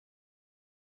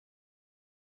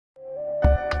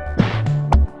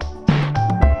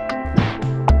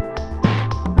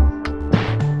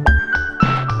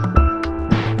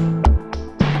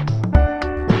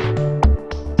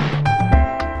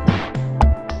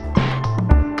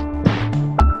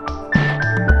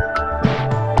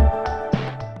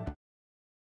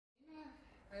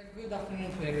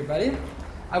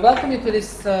I welcome you to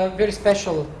this very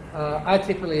special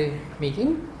IEEE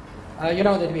meeting. You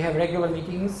know that we have regular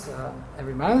meetings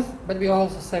every month, but we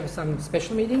also have some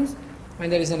special meetings when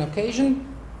there is an occasion.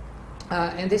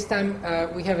 And this time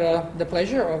we have the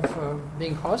pleasure of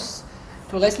being hosts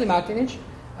to Leslie Martinich,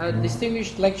 a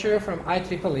distinguished lecturer from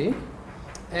IEEE.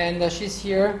 And she's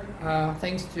here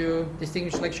thanks to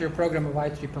distinguished lecturer program of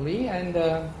IEEE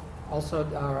and also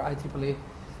our IEEE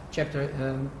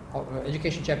chapter,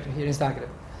 education chapter here in Zagreb.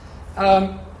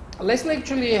 Leslie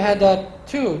actually had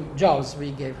two jobs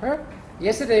we gave her.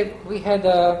 Yesterday we had,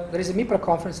 there is a MIPRA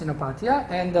conference in Opatija,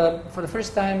 and for the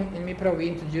first time in MIPRA we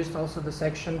introduced also the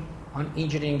section on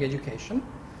engineering education.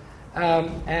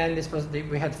 And this was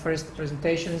we had first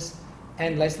presentations,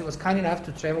 and Leslie was kind enough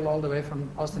to travel all the way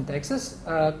from Austin, Texas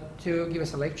to give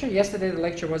us a lecture. Yesterday the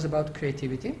lecture was about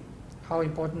creativity, how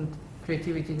important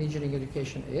creativity in engineering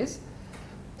education is.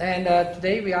 And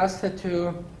today we asked her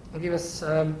to give us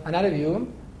another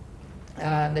view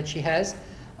that she has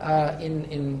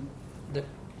in the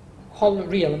whole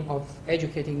realm of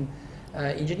educating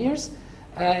engineers.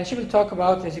 And she will talk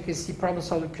about, as you can see,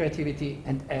 problem-solving, creativity,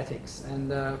 and ethics. And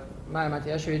Maja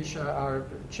Matijašević, our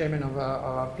chairman of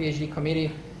our PhD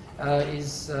committee,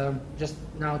 is just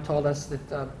now told us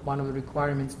that one of the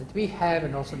requirements that we have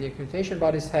and also the accreditation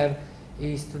bodies have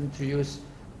is to introduce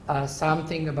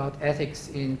something about ethics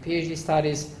in PhD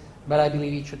studies, but I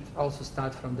believe it should also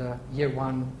start from the year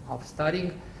one of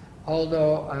studying.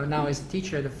 Although now as a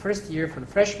teacher, the first year for the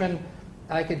freshmen,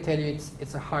 I can tell you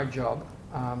it's a hard job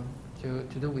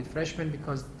to do with freshmen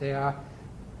because they are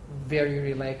very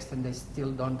relaxed and they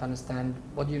still don't understand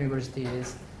what university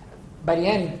is. By the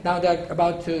end, now they're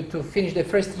about to finish their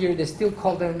first year, they still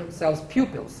call themselves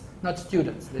pupils, not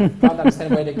students. They don't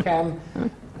understand where they come.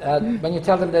 When you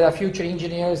tell them they are future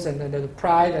engineers and they're the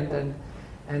pride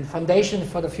and foundation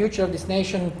for the future of this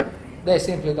nation, they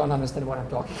simply don't understand what I'm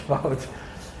talking about.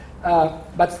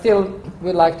 But still,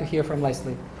 we'd like to hear from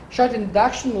Leslie. Short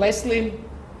introduction, Leslie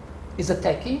is a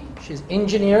techie. She's an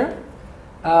engineer.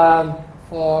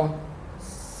 For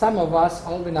some of us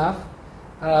old enough,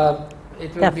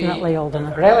 it will definitely be old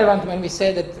enough. Relevant when we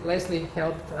say that Leslie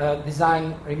helped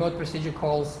design remote procedure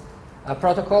calls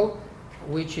protocol,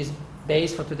 which is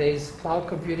based for today's cloud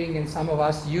computing, and some of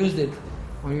us used it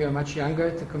when we were much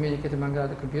younger to communicate among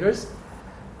other computers.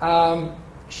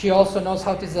 She also knows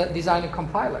how to design a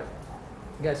compiler.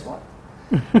 Guess what?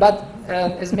 But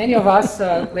as many of us,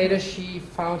 later she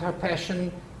found her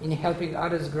passion in helping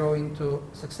others grow into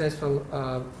successful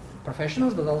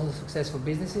professionals, but also successful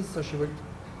businesses. So she worked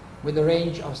with a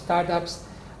range of startups,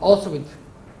 also with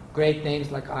great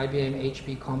names like IBM,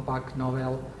 HP, Compaq,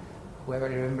 Novell, whoever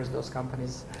remembers those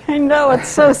companies. I know, it's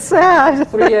so sad.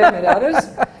 3M and others.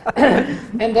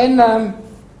 And then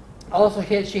also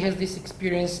here she has this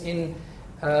experience in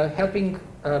helping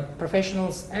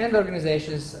professionals and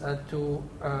organizations to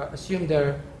assume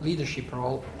their leadership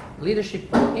role.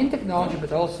 Leadership in technology,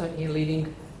 but also in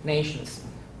leading nations.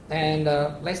 And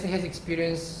Leslie has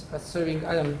experience serving,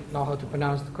 I don't know how to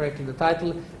pronounce correctly the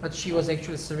title, but she was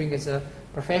actually serving as a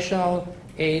professional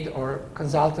aide or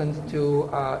consultant to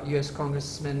US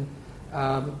congressmen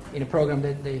in a program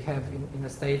that they have in the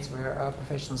States where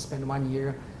professionals spend 1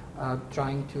 year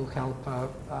trying to help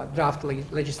draft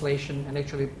legislation and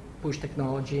actually push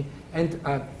technology and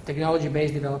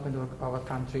technology-based development of our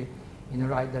country in the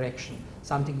right direction.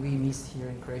 Something we miss here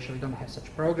in Croatia. We don't have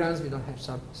such programs. We don't have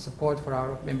some support for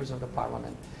our members of the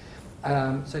parliament.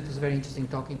 So it was very interesting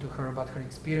talking to her about her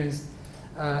experience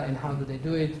and how do they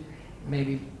do it.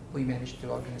 Maybe we managed to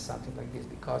organize something like this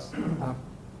because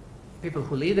people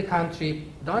who lead the country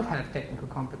don't have technical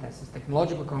competencies,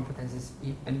 technological competencies,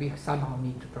 and we somehow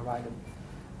need to provide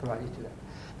it to them.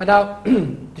 But now,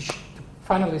 to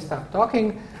finally stop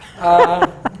talking,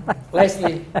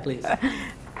 Leslie, please.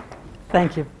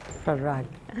 Thank you, Predrag.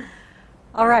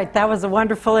 All right, that was a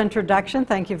wonderful introduction.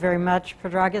 Thank you very much,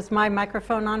 Predrag. Is my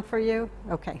microphone on for you?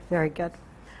 Okay, very good.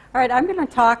 All right, I'm going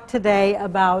to talk today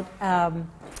about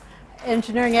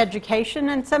engineering education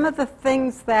and some of the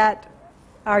things that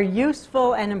are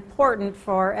useful and important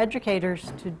for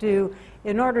educators to do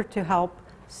in order to help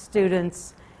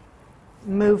students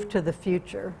move to the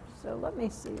future. So let me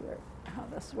see how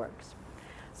this works.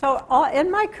 So in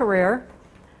my career,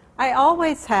 I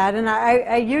always had, and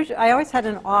I always had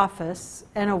an office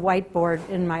and a whiteboard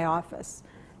in my office.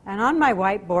 And on my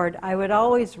whiteboard, I would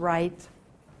always write,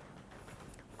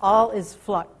 "All is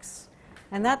flux."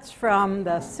 And that's from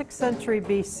the 6th century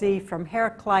BC, from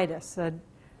Heraclitus, a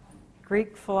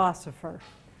Greek philosopher.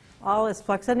 All is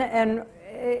flux. And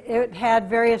it had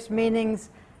various meanings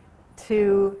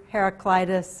to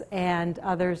Heraclitus and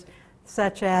others,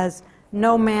 such as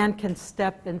no man can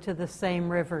step into the same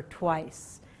river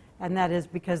twice. And that is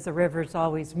because the river's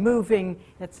always moving,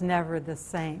 it's never the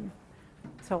same.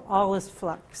 So all is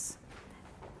flux.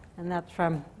 And that's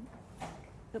from,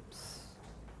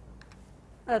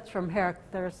 that's from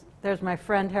there's my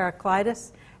friend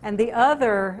Heraclitus. And the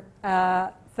other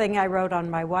thing I wrote on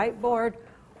my whiteboard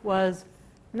was,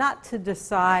 not to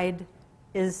decide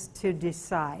is to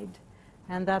decide.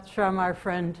 And that's from our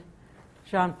friend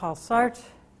Jean-Paul Sartre,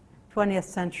 20th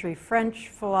century French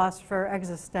philosopher,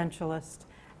 existentialist.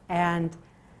 And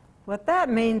what that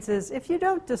means is, if you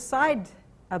don't decide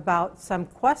about some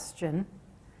question,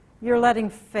 you're letting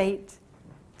fate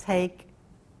take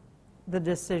the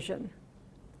decision.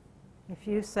 If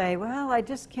you say, well, I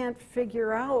just can't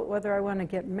figure out whether I want to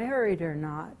get married or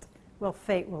not, well,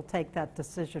 fate will take that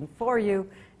decision for you,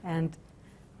 and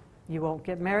you won't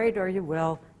get married, or you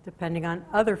will, depending on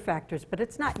other factors, but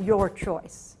it's not your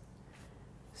choice.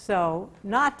 So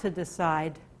not to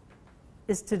decide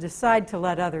is to decide to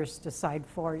let others decide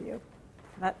for you.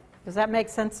 Does that make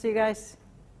sense to you guys?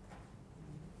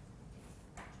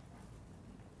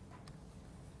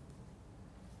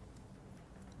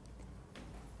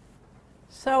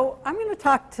 So I'm going to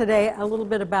talk today a little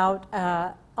bit about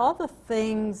all the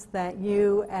things that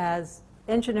you as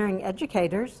engineering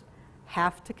educators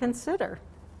have to consider.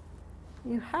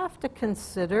 You have to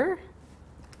consider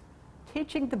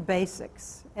teaching the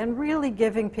basics and really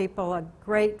giving people a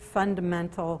great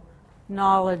fundamental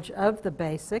knowledge of the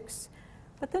basics.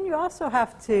 But then you also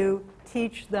have to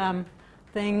teach them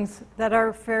things that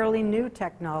are fairly new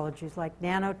technologies, like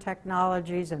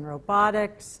nanotechnologies and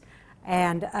robotics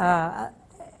and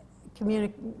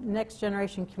next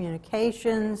generation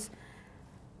communications.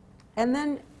 And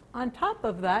then on top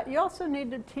of that, you also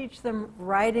need to teach them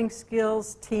writing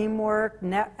skills, teamwork,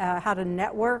 how to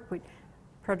network.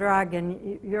 Predrag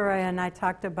and Uri and I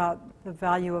talked about the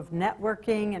value of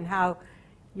networking and how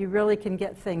you really can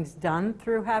get things done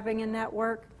through having a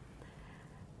network.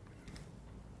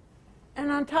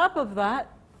 And on top of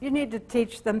that, you need to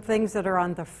teach them things that are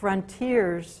on the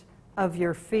frontiers of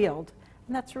your field.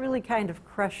 And that's really kind of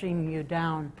crushing you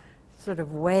down, sort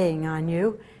of weighing on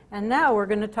you. And now we're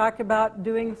going to talk about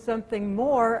doing something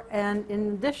more. And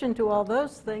in addition to all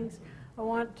those things, I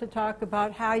want to talk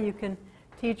about how you can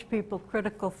teach people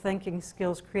critical thinking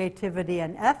skills, creativity,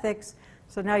 and ethics.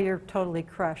 So now you're totally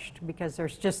crushed because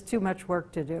there's just too much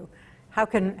work to do. How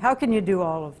can you do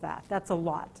all of that? That's a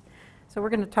lot. So we're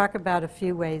going to talk about a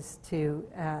few ways to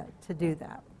do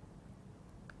that.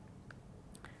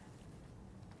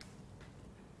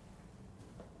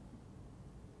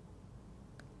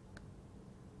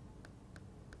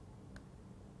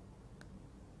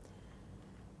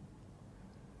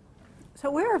 So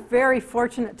we're very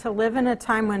fortunate to live in a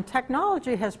time when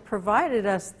technology has provided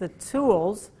us the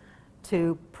tools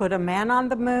to put a man on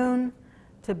the moon,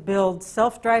 to build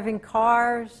self-driving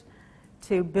cars,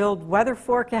 to build weather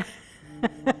forecasts.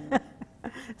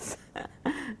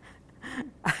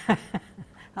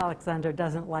 Alexander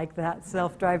doesn't like that,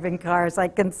 self-driving cars. I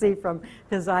can see from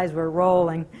his eyes were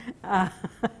rolling.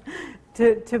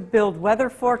 To build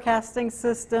weather forecasting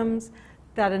systems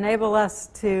that enable us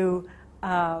to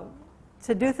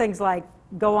do things like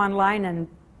go online and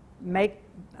make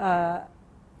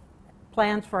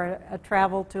plans for a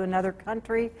travel to another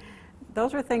country.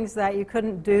 Those are things that you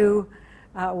couldn't do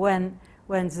when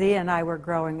Z and I were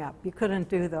growing up. You couldn't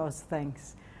do those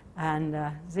things. And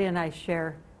Z and I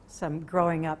share some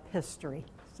growing up history.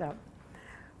 So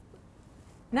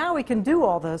now we can do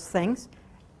all those things.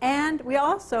 And we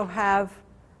also have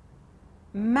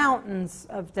mountains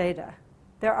of data.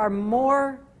 There are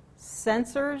more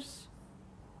sensors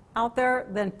out there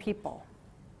than people.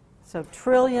 So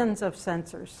trillions of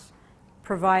sensors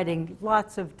providing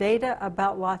lots of data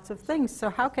about lots of things. So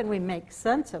how can we make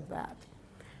sense of that?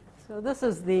 So this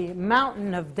is the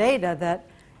mountain of data that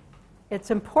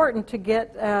it's important to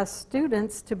get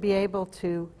students to be able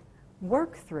to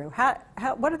work through.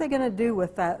 What are they going to do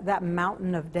with that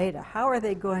mountain of data? How are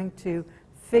they going to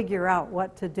figure out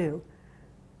what to do?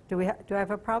 Do I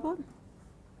have a problem?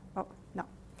 Oh, no.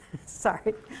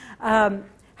 Sorry.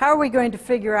 How are we going to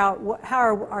figure out, how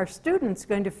are our students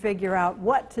going to figure out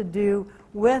what to do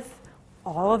with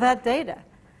all of that data?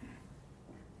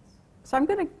 So I'm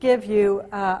going to give you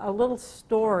a little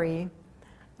story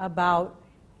about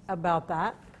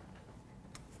that.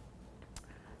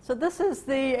 So this is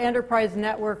the enterprise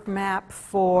network map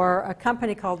for a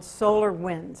company called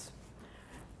SolarWinds.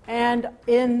 And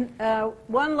in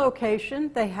one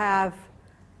location, they have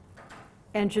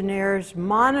engineers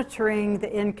monitoring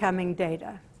the incoming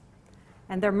data.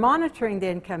 And they're monitoring the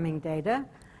incoming data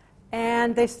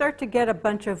and they start to get a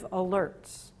bunch of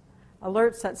alerts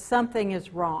that something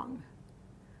is wrong.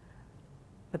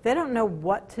 But they don't know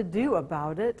what to do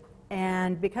about it,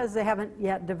 and because they haven't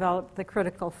yet developed the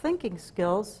critical thinking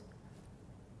skills,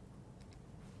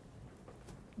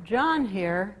 John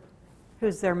here,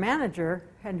 who's their manager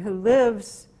and who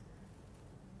lives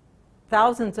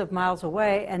thousands of miles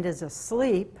away and is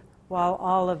asleep while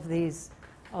all of these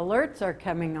alerts are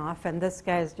coming off, and this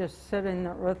guy's just sitting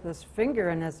there with his finger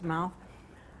in his mouth.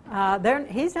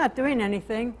 He's not doing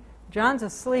anything. John's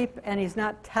asleep, and he's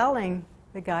not telling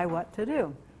the guy what to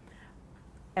do.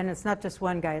 And it's not just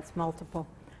one guy, it's multiple.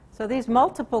 So these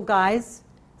multiple guys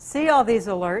see all these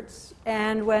alerts,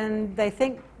 and when they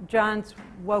think John's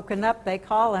woken up, they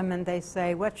call him and they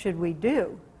say, "What should we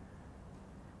do?"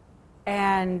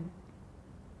 And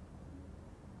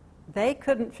they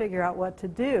couldn't figure out what to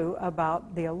do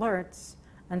about the alerts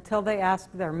until they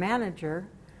asked their manager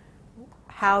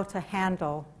how to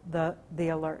handle the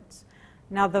alerts.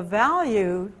 Now, the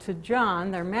value to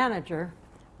John, their manager,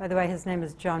 by the way, his name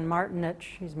is John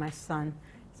Martinich. He's my son.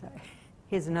 So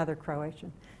he's another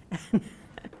Croatian.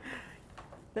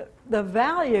 The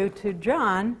value to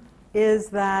John is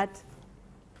that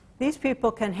these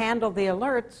people can handle the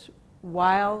alerts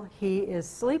while he is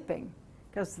sleeping,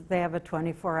 because they have a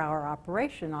 24-hour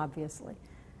operation, obviously.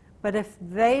 But if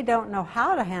they don't know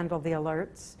how to handle the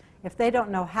alerts, if they don't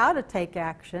know how to take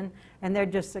action, and they're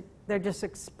just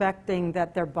expecting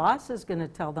that their boss is going to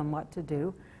tell them what to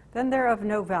do, then they're of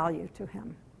no value to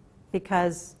him,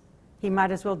 because he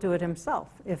might as well do it himself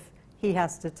if he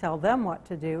has to tell them what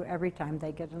to do every time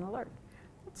they get an alert.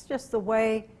 It's just the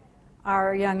way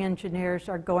our young engineers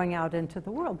are going out into the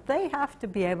world. They have to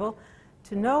be able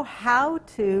to know how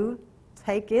to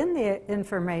take in the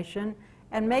information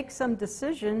and make some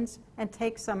decisions and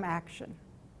take some action.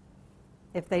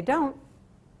 If they don't,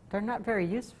 they're not very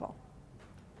useful.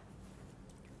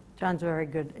 John's a very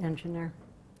good engineer.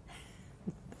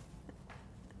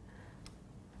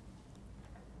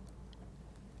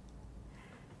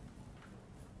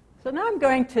 So now I'm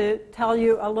going to tell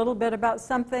you a little bit about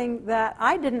something that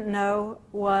I didn't know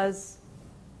was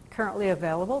currently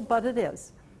available, but it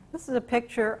is. This is a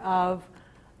picture of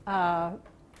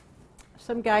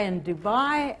some guy in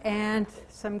Dubai and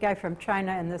some guy from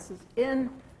China, and this is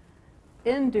in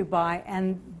Dubai,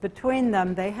 and between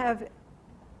them they have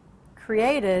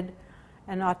created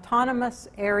an autonomous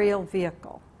aerial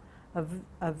vehicle,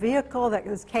 a vehicle that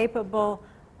is capable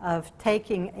of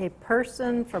taking a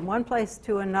person from one place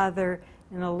to another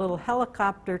in a little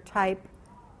helicopter type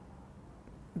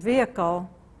vehicle,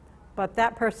 but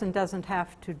that person doesn't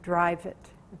have to drive it.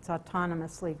 It's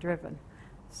autonomously driven.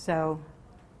 So,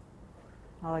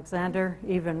 Alexander,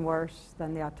 even worse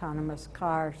than the autonomous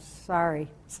car. Sorry.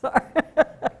 So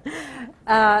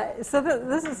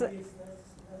this is...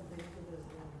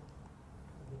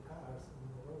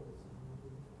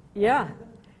 Yeah.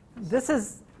 This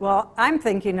is... Well, I'm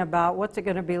thinking about what's it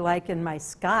going to be like in my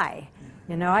sky.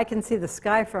 You know, I can see the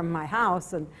sky from my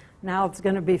house, and now it's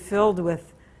going to be filled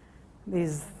with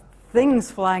these things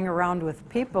flying around with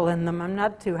people in them. I'm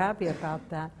not too happy about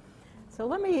that. So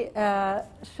let me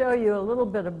show you a little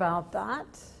bit about that.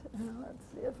 Let's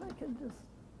see if I can just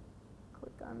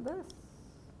click on this.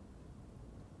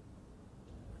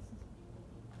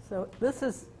 So this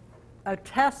is a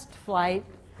test flight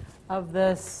of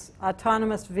this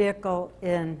autonomous vehicle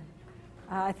in,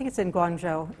 I think it's in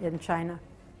Guangzhou in China.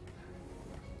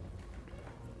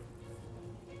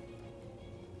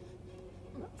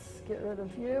 Let's get rid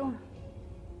of you.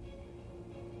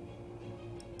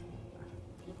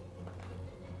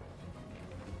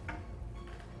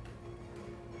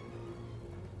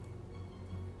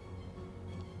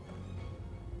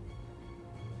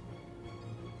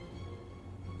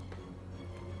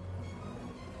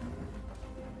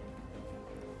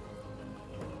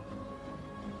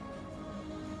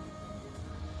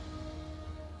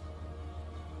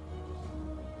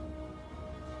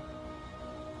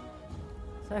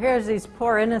 So here's these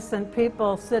poor innocent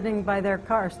people sitting by their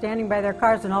cars, standing by their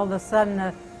cars, and all of a sudden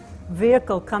a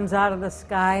vehicle comes out of the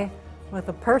sky with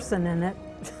a person in it.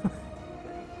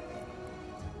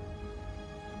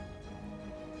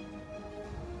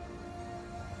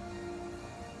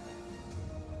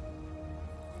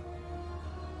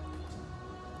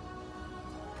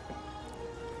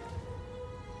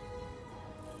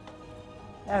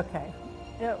 Okay,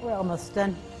 yeah, we're almost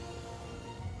done.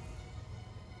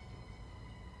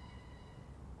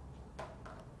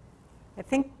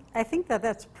 I think that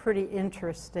that's pretty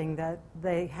interesting that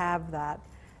they have that.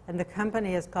 And the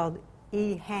company is called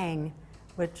eHang,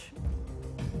 which,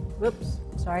 whoops,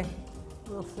 sorry.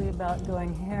 We'll see about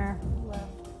going here,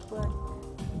 left, click.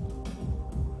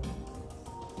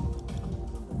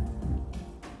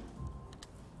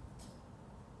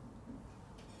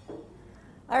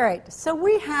 All right, so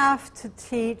we have to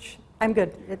teach, I'm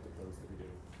good.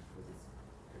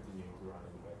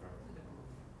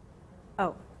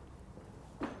 Oh.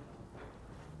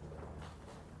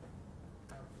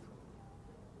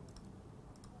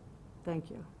 Thank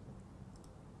you.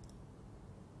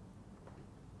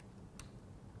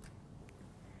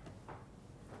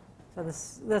 So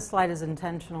this slide is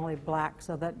intentionally black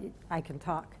so that I can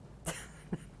talk.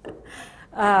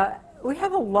 We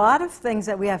have a lot of things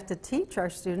that we have to teach our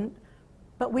student,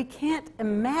 but we can't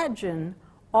imagine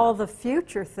all the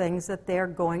future things that they're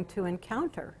going to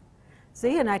encounter.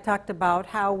 Zia and I talked about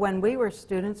how when we were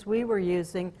students, we were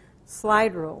using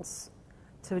slide rules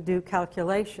to do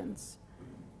calculations.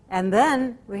 And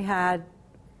then we had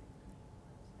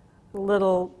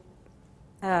little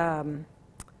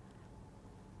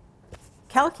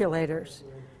calculators.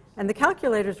 And the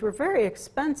calculators were very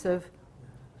expensive.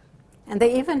 And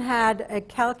they even had a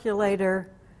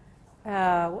calculator,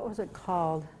 what was it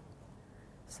called?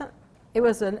 It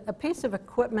was a piece of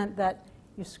equipment that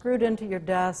you screwed into your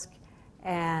desk,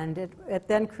 and it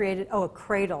then created, a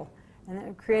cradle. And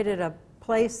it created a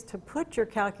place to put your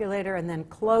calculator and then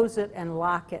close it and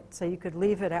lock it so you could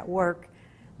leave it at work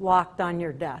locked on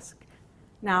your desk.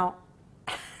 Now,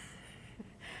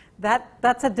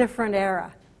 that's a different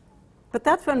era. But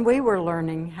that's when we were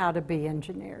learning how to be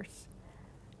engineers.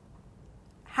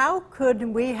 How could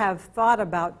we have thought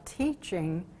about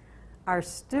teaching our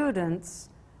students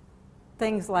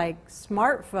things like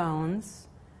smartphones,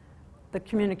 the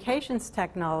communications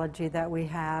technology that we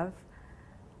have,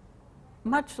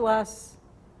 much less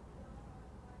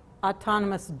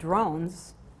autonomous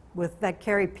drones that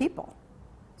carry people?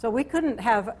 So we couldn't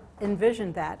have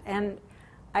envisioned that. And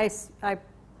I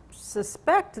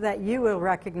suspect that you will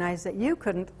recognize that you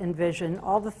couldn't envision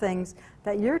all the things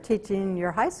that you're teaching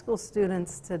your high school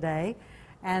students today,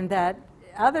 and that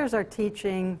others are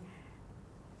teaching,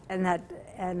 and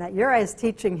that Uri is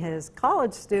teaching his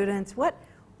college students.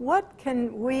 What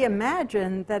can we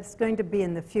imagine that's going to be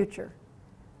in the future?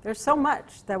 There's so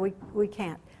much that we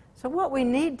can't. So what we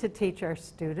need to teach our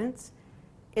students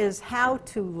is how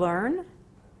to learn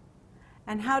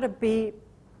and how to be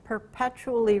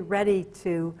perpetually ready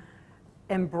to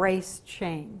embrace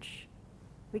change.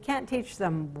 We can't teach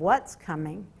them what's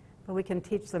coming, but we can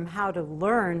teach them how to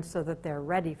learn so that they're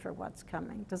ready for what's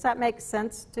coming. Does that make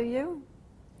sense to you?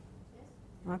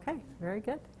 Yes. Okay, very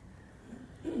good.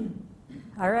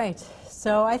 All right,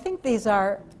 so I think these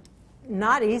are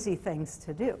not easy things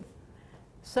to do.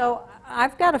 So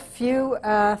I've got a few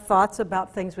thoughts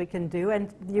about things we can do,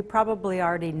 and you probably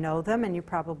already know them, and you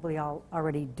probably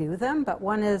already do them, but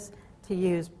one is to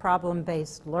use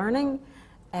problem-based learning,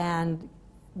 and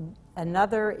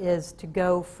another is to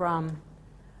go from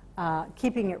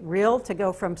keeping it real, to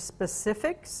go from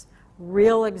specifics,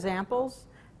 real examples,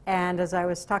 and as I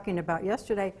was talking about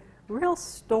yesterday, real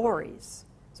stories.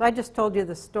 So I just told you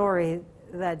the story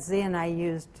that Z and I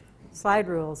used slide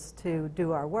rules to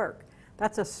do our work.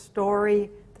 That's a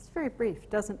story that's very brief,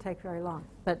 doesn't take very long,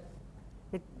 but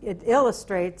it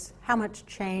illustrates how much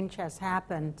change has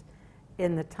happened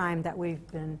in the time that we've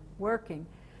been working.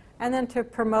 And then to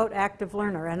promote active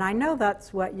learner. And I know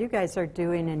that's what you guys are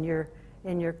doing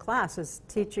in your class, is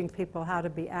teaching people how to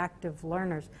be active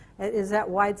learners. Is that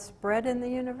widespread in the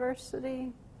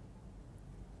university?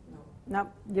 No,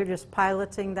 you're just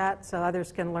piloting that so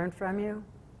others can learn from you?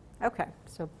 Okay,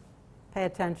 so pay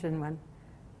attention when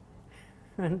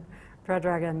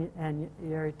Predrag and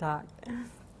Yuri talk.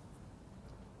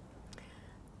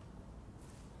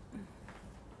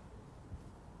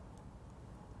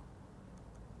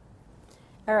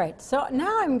 All right, so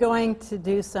now I'm going to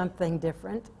do something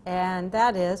different, and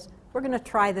that is we're going to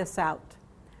try this out.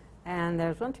 And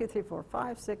there's 1, 2, 3, 4,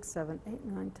 5, 6, 7, 8,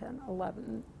 9, 10,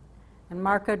 11. And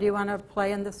Marco, do you want to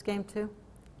play in this game too?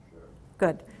 Sure.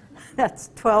 Good. That's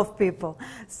 12 people.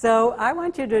 So I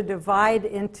want you to divide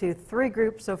into 3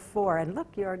 groups of 4. And look,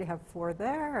 you already have 4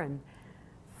 there and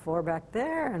 4 back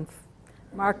there. And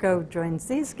Marco joins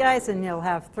these guys, and you'll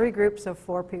have 3 groups of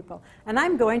 4 people. And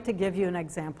I'm going to give you an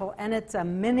example, and it's a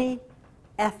mini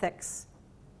ethics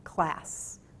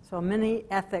class. So a mini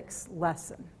ethics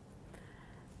lesson.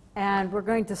 And we're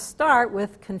going to start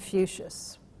with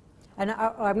Confucius. And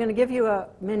I'm going to give you a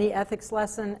mini ethics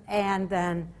lesson and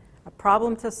then a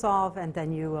problem to solve, and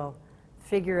then you will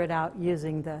figure it out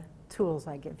using the tools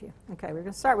I give you. Okay, we're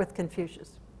going to start with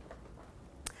Confucius.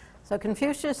 So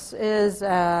Confucius is,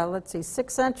 let's see,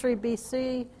 6th century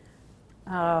BC.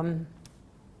 And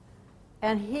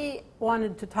he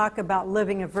wanted to talk about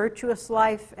living a virtuous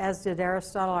life, as did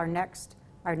Aristotle, our next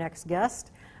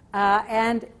guest.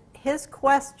 And his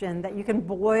question that you can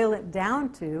boil it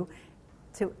down to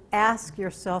to ask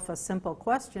yourself a simple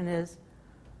question is,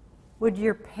 would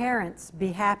your parents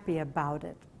be happy about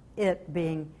it? It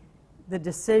being the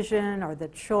decision or the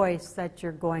choice that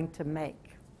you're going to make.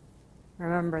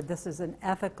 Remember, this is an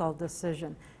ethical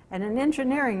decision. And in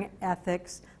engineering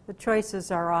ethics, the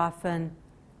choices are often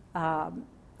a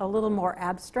little more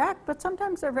abstract, but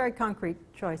sometimes they're very concrete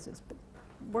choices. But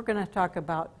we're going to talk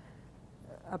about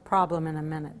a problem in a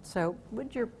minute. So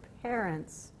would your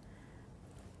parents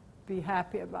be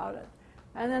happy about it?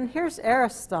 And then here's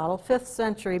Aristotle, 5th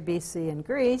century BC in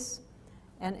Greece.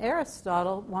 And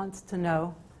Aristotle wants to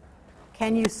know,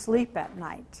 can you sleep at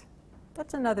night?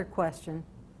 That's another question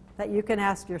that you can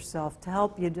ask yourself to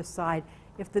help you decide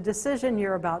if the decision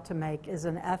you're about to make is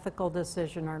an ethical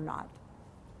decision or not.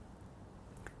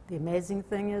 The amazing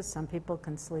thing is some people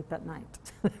can sleep at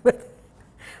night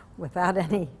without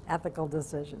any ethical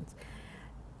decisions.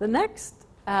 The next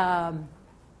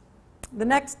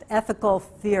ethical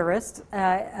theorist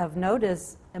of note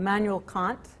is Immanuel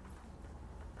Kant,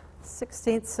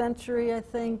 16th century, I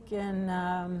think, in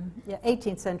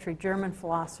 18th century German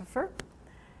philosopher.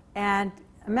 And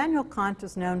Immanuel Kant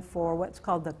is known for what's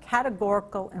called the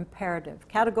categorical imperative.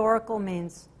 Categorical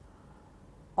means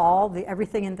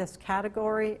everything in this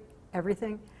category,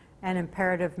 everything, and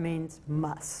imperative means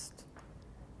must.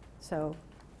 So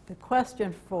the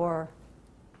question for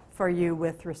you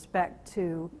with respect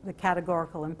to the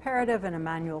categorical imperative in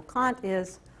Immanuel Kant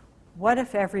is, what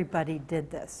if everybody did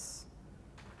this?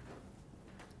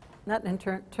 That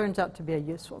turns out to be a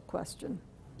useful question.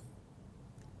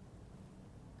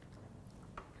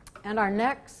 And our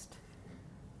next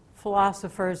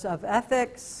philosophers of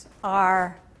ethics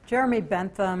are Jeremy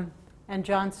Bentham and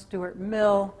John Stuart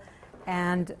Mill,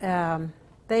 and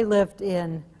they lived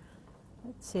in,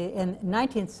 in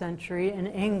 19th century in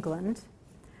England.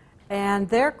 And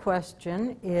their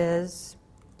question is,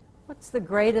 what's the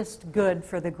greatest good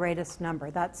for the greatest number?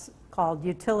 That's called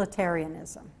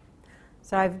utilitarianism.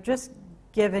 So I've just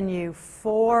given you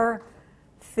 4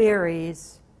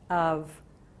 theories of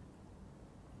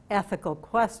ethical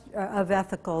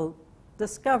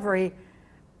discovery,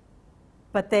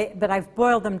 but I've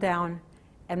boiled them down,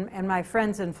 and my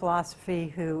friends in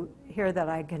philosophy who hear that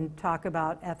I can talk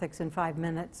about ethics in 5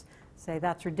 minutes say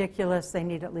that's ridiculous, they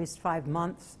need at least 5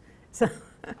 months. So,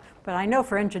 but I know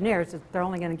for engineers they're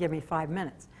only going to give me 5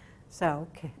 minutes. So,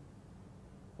 okay.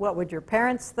 What would your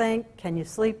parents think? Can you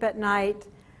sleep at night?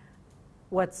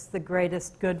 What's the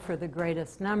greatest good for the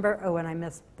greatest number? Oh, and I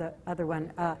missed the other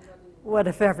one. What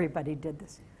if everybody did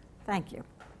this? Thank you.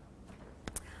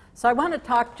 So I want to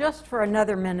talk just for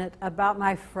another minute about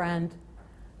my friend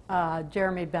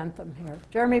Jeremy Bentham here.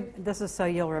 Jeremy, this is so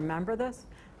you'll remember this.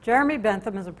 Jeremy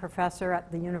Bentham is a professor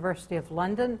at the University of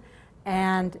London,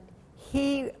 and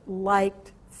he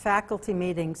liked faculty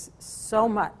meetings so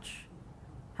much.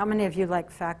 How many of you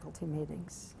like faculty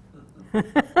meetings?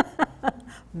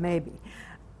 Maybe.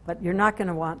 But you're not going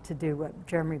to want to do what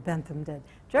Jeremy Bentham did.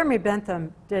 Jeremy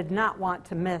Bentham did not want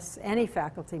to miss any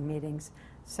faculty meetings,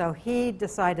 so he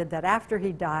decided that after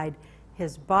he died,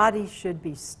 his body should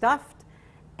be stuffed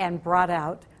and brought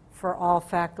out for all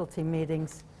faculty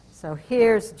meetings. So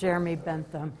here's Jeremy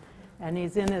Bentham, and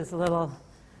he's in his little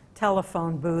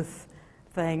telephone booth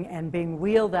thing and being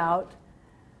wheeled out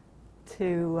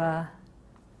to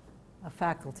a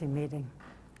faculty meeting.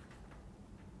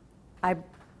 I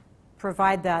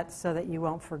provide that so that you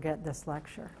won't forget this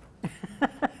lecture.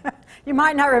 You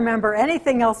might not remember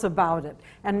anything else about it.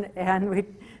 And we,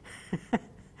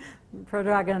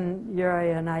 Predrag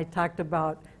Yuri and I talked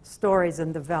about stories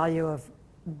and the value of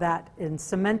that in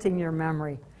cementing your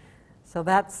memory. So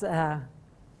that's to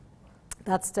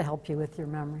help you with your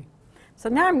memory. So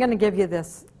now I'm going to give you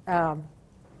this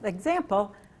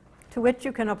example to which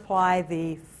you can apply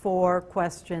the 4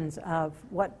 questions of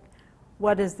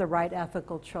what is the right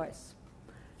ethical choice.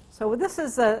 So this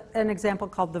is an example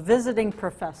called the visiting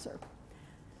professor.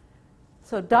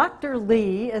 So Dr.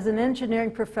 Lee is an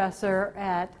engineering professor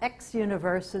at X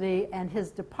University, and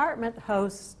his department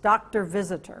hosts Dr.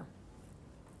 Visitor,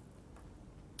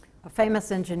 a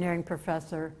famous engineering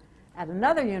professor at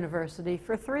another university,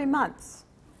 for 3 months.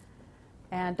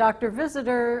 And Dr.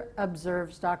 Visitor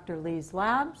observes Dr. Lee's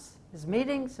labs, his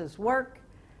meetings, his work,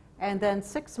 and then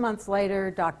 6 months later,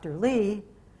 Dr. Lee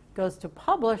goes to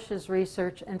publish his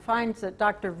research and finds that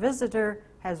Dr. Visitor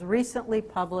has recently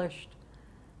published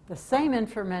the same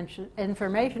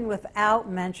information without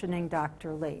mentioning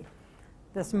Dr. Lee.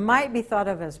 This might be thought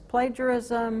of as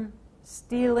plagiarism,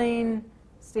 stealing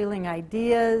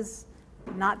ideas,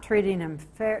 not treating him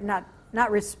fair,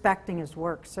 not respecting his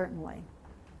work, certainly.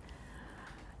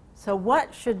 So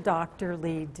what should Dr.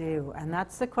 Lee do? And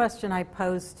that's the question I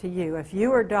pose to you. If you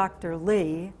were Dr.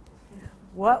 Lee,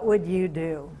 what would you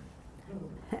do?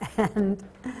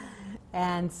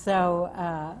 and so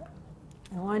I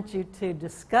want you to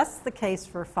discuss the case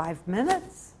for 5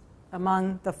 minutes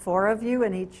among the 4 of you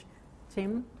in each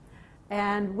team.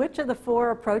 And which of the 4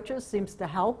 approaches seems to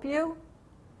help you?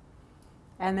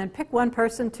 And then pick one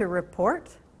person to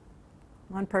report.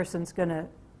 One person's going to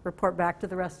report back to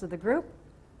the rest of the group.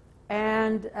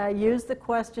 And use the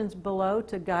questions below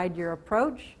to guide your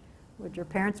approach. Would your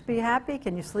parents be happy?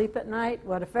 Can you sleep at night?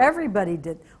 What if everybody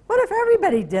did? What if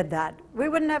everybody did that? We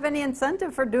wouldn't have any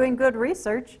incentive for doing good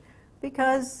research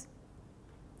because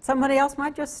somebody else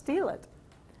might just steal it.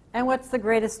 And what's the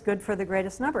greatest good for the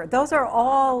greatest number? Those are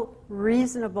all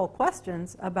reasonable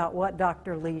questions about what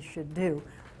Dr. Lee should do.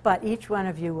 But each one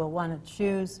of you will want to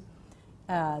choose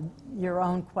your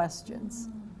own questions.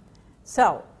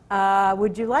 So,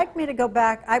 would you like me to go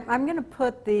back? I'm going to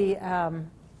put the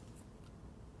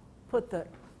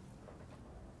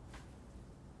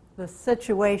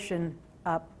situation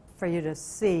up for you to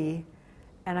see,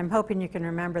 and I'm hoping you can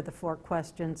remember the 4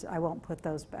 questions. I won't put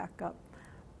those back up.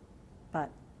 But,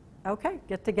 okay,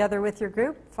 get together with your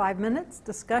group, 5 minutes,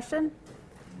 discussion,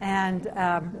 and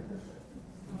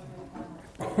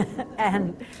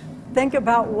and think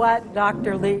about what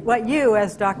Dr. Lee, what you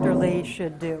as Dr. Lee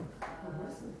should do.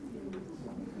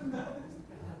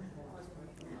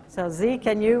 So Z,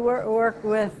 can you work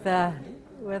with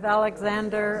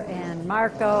Alexander and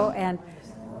Marco and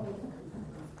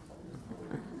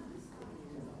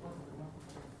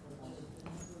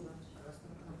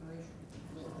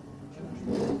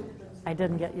I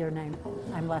didn't get your name.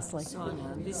 I'm Leslie.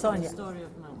 Sonia. This Sonia. is the story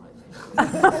of my life.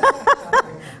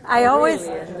 I always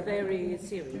Really, and very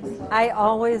serious. I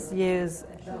always use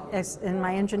in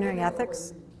my engineering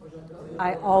ethics.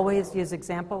 I always use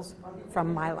examples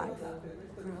from my life.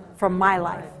 From my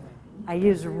life. I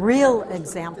use real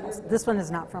examples. This one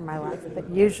is not from my life, but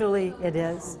usually it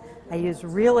is. I use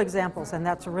real examples, and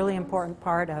that's a really important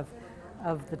part of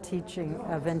the teaching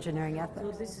of engineering ethics.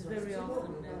 So this is very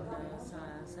often in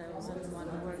science. I was at one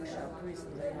workshop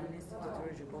recently on Institute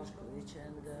Roger Bošković,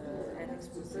 and ethics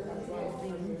was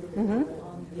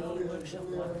on the workshop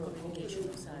on communication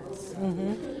of science.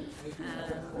 And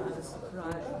I was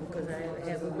surprised because I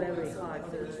have a very hard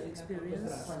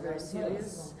experience, very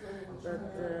serious.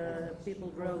 But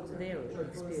people wrote their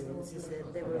experiences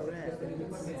and they were read.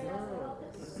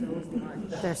 It's so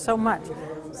much. There's so much.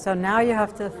 So now you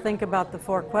have to think about the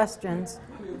 4 questions.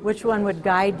 Which one would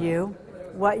guide you,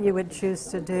 what you would choose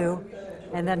to do,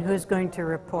 and then who's going to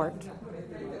report.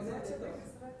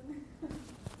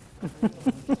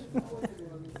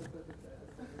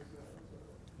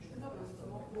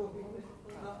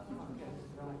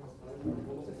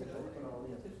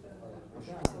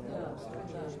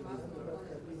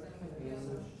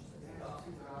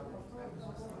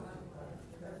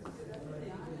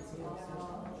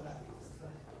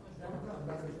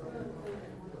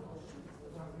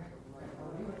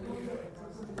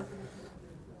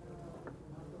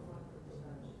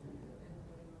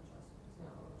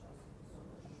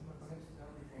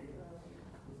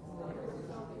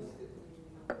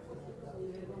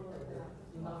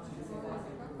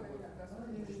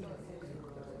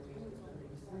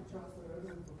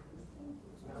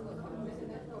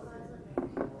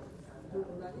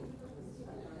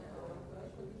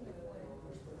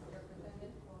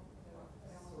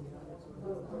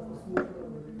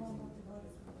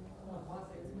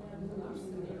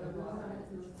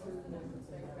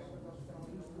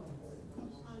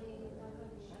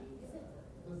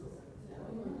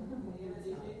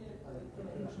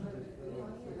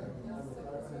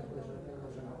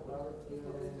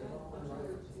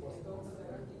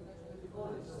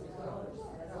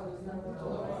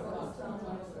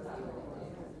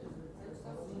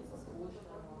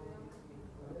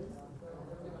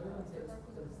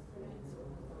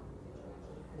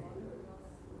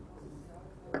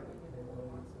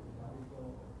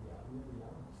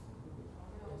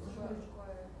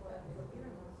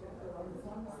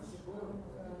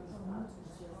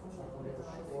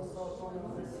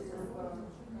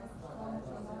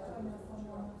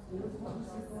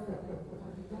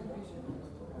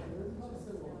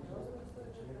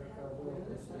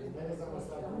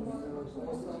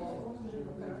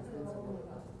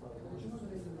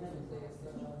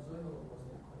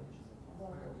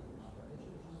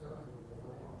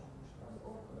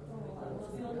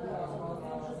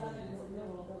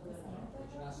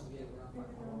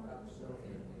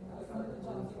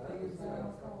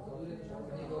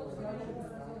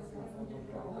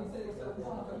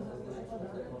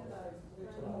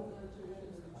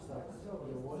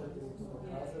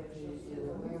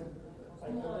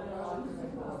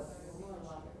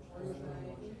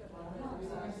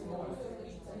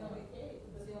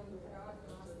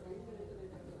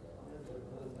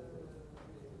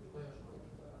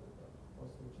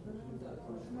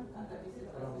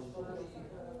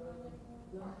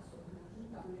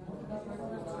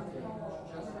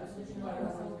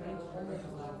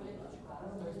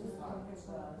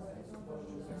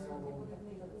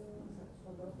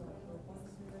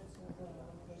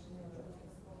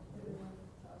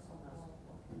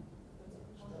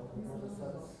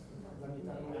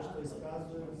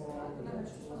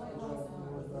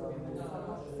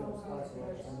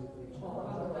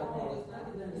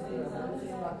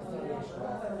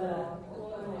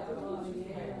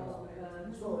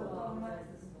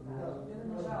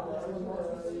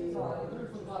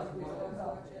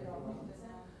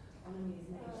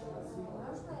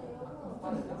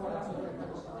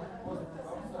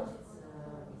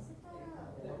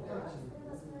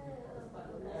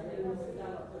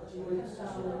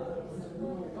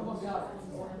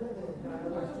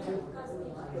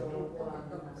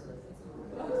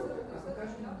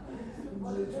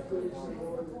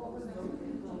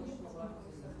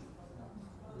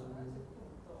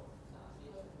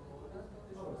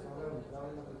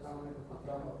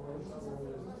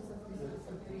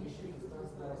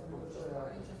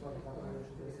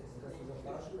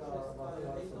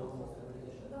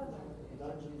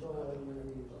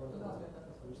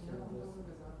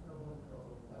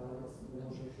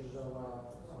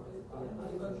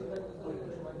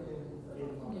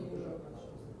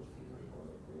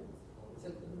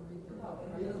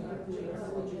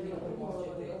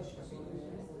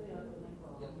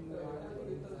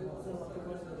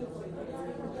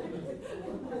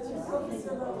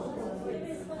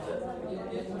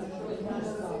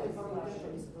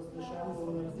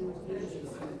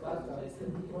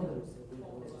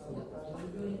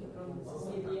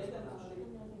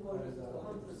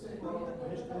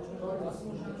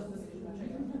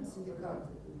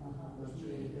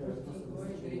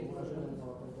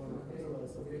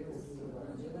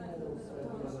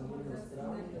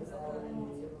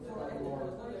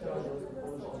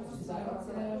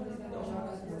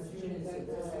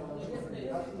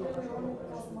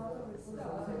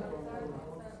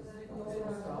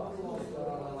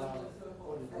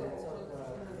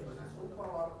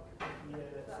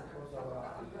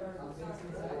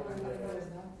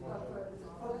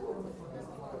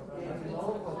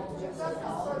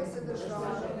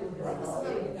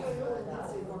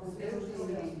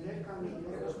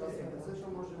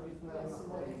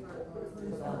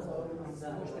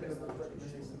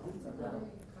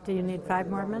 Do you need 5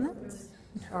 more minutes?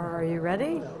 Or are you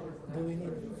ready? Do we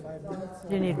need 5 minutes?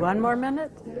 Do you need 1 more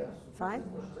minute? 5?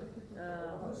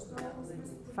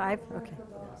 5? Okay.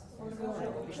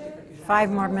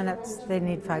 5 more minutes. They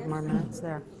need 5 more minutes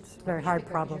there. It's a very hard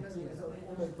problem.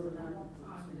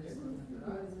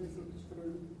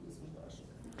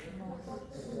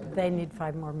 They need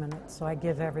 5 more minutes, so I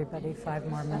give everybody 5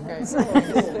 more minutes.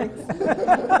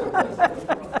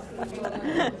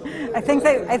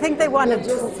 I think they wanted.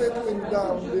 Just settling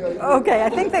down there. Okay, I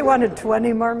think they wanted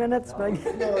 20 more minutes, but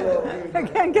I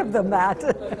can't give them that.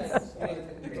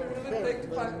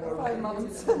 Take 5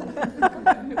 months.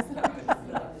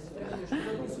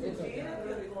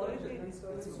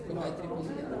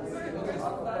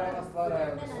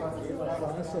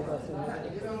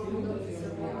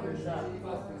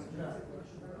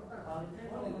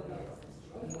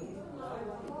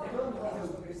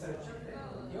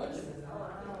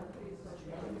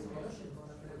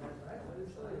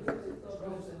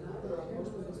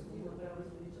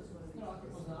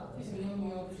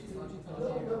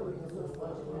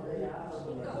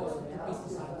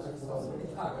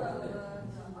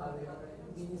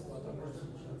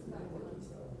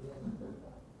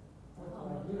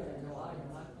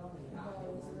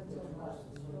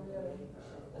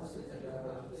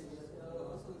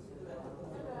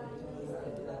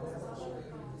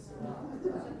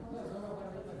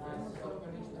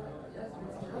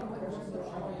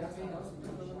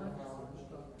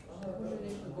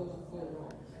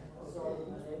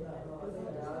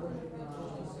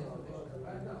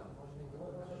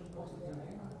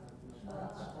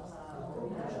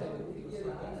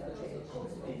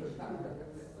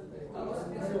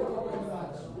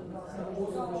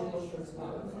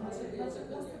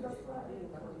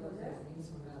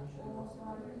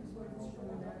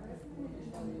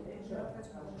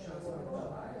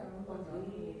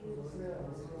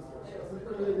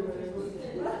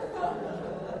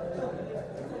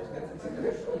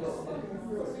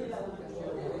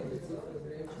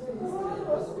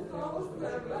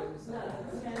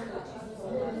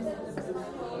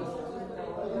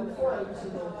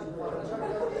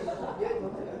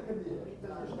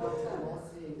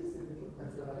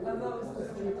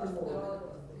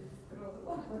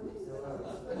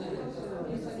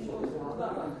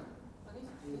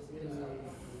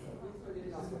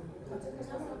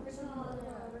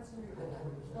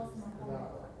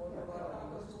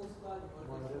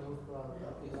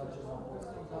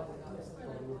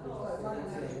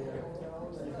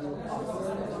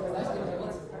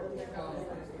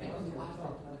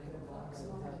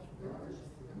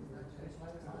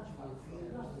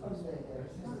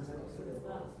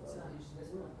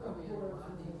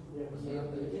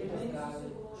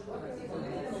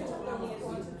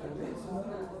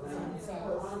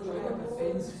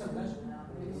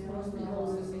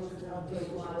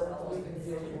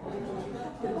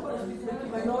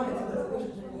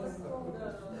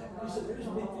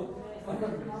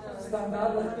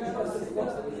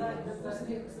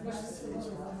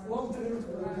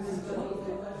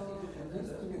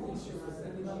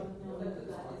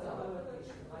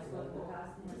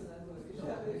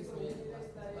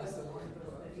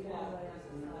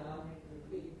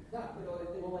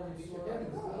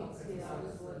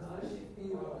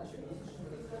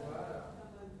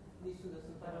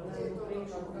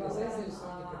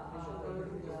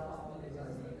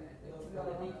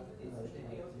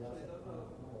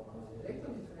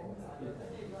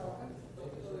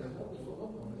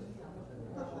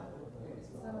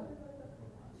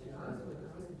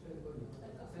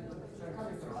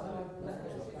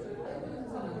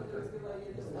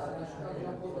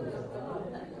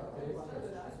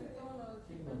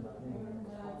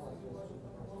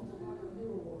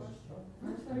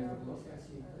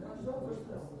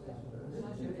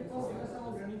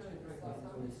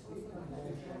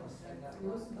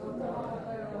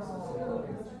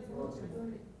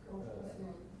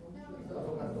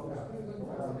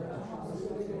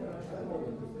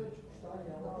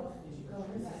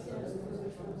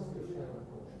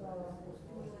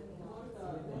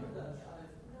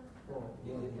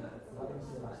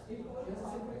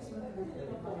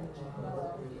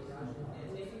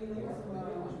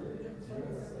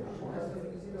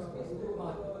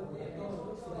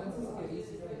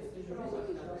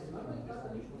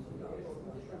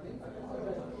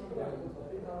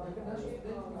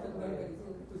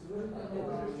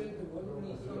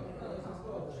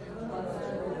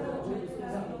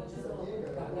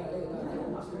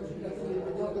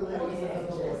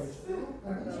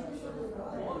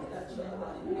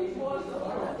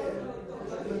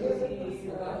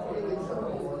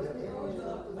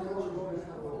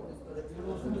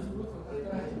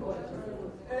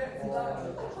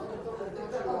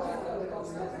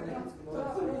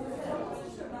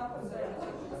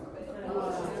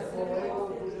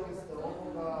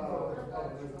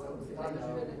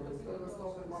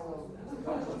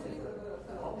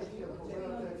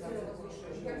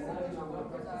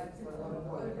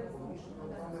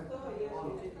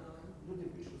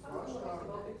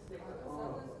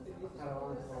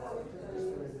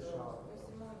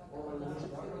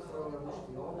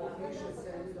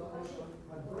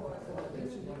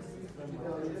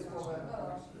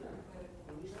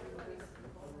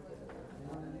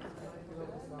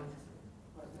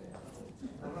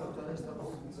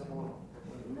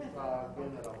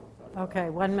 Okay,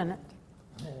 1 minute.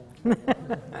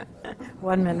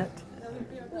 1 minute.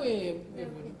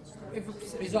 We've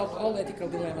resolved all ethical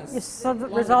dilemmas. You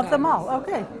Long resolved them time. all.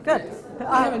 Okay, good. We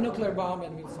have a nuclear bomb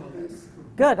and we'll solve this.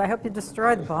 Good. I hope you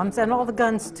destroy the bombs and all the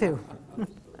guns too.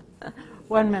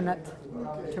 1 minute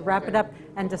to wrap it up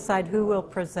and decide who will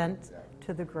present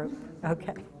to the group.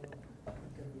 Okay.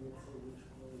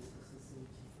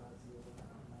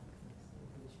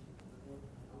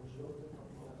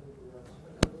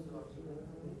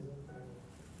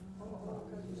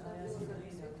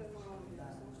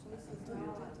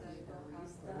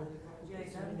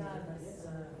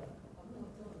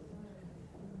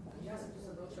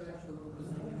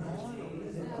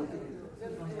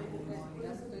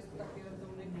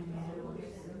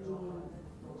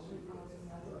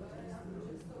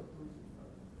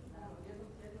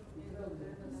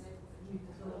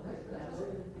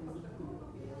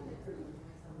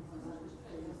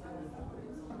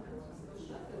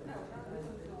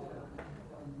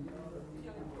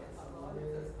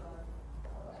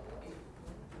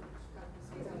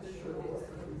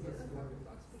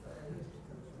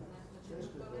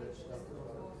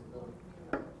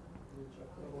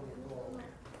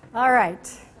 All right.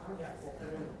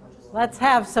 Let's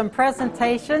have some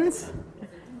presentations.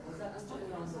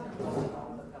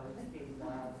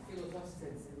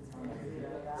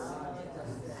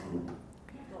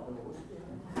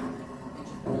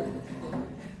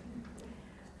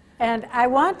 And I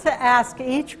want to ask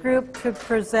each group to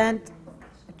present,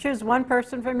 choose one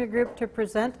person from your group to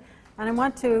present, and I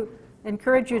want to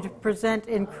encourage you to present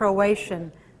in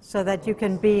Croatian so that you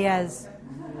can be as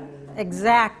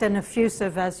exact and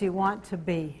effusive as you want to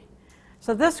be.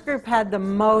 So this group had the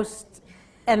most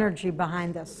energy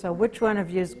behind this. So which one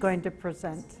of you is going to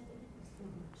present?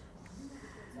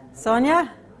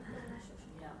 Sonia?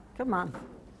 Come on.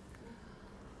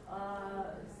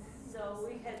 So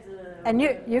we had. And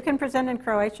you can present in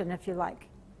Croatian if you like,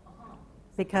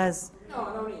 because.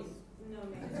 No need.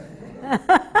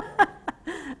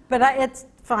 But it's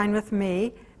fine with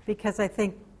me because I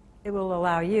think it will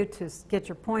allow you to get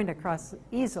your point across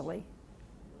easily.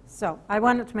 So I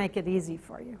wanted to make it easy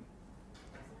for you.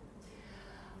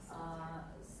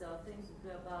 So think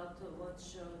about what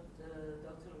should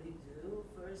Dr. Lee do.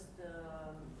 First,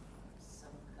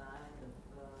 some kind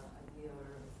of idea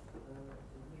or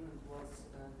agreement was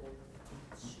that it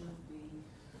should be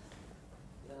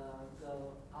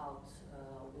go out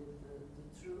with the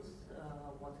truth,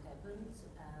 what happened,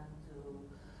 and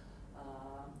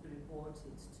to report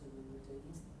it to the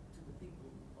people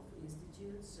of the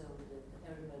institute so that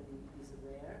everybody is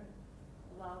aware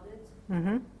about it, Mm-hmm.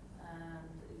 and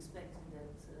expecting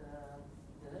that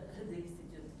the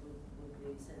institute would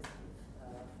be sensitive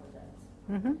for that.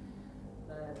 Mm-hmm.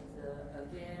 But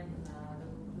again, the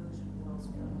conclusion was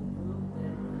from the group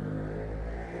that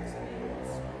the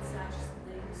experience with such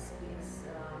things is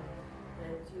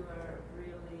that you are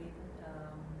really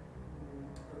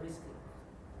risking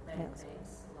many Yes. things,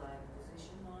 like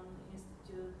position on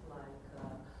institute, like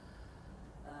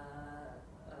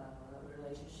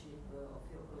relationship of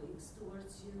your colleagues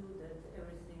towards you, that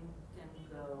everything can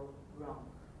go wrong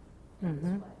in Mhm.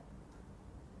 this way.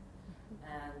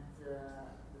 And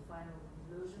the final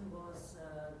conclusion was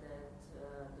that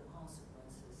the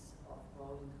consequences of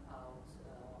going out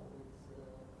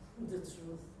with the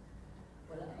truth,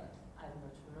 well, I'm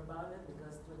not sure about it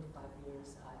because 25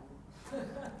 years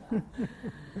I'm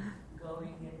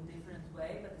going in a different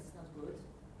way, but it's not good.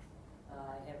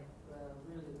 I have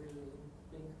really, really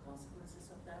big consequences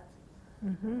of that.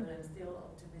 Mm-hmm. But I'm still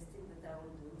optimistic that I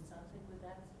will do something with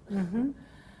that. Mm-hmm.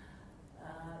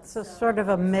 So sort of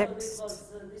a mixed. So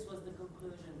this was the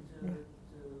conclusion to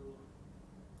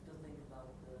think about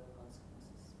the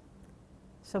consequences.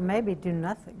 So maybe do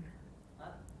nothing.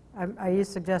 Huh? Are you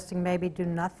suggesting maybe do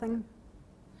nothing?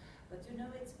 But you know,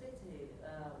 it's pity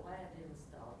why I didn't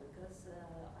start, because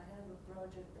I have a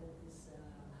project that is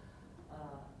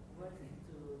working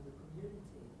to the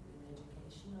community in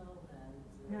educational and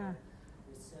Yeah.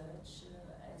 research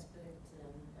aspect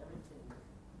and everything,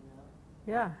 you know.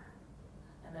 Yeah.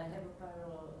 And I have a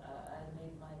parallel, I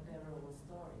made my parallel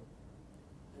story,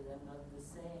 that I'm not the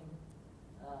same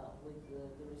with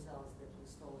the results that were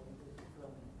stolen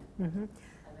from me. Mm-hmm.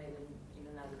 I made it in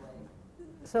another way.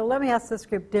 So let me ask this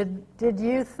group, did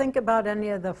you think about any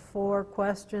of the 4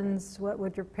 questions? What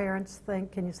would your parents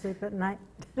think? Can you sleep at night?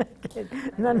 Okay.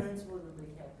 My parents wouldn't be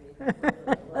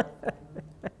happy.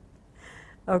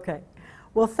 Okay.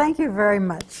 Well, thank you very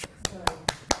much. Sorry.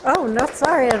 Oh, no,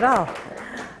 sorry at all.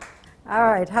 All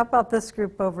right, how about this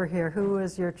group over here? Who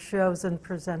is your chosen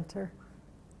presenter?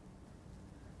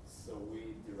 So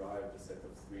we derived a set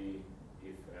of 3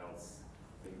 if-else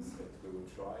things that we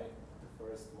would try. The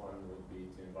first one would be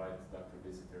to invite Dr.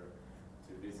 Visitor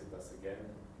to visit us again,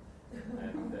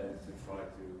 and then to try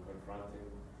to confront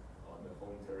him on the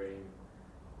home terrain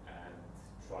and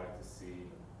try to see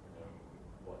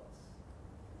what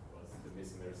was the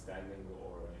misunderstanding,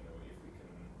 or if we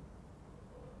can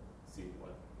see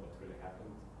what really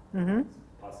happened. Mm-hmm.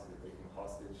 Possibly take him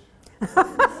hostage.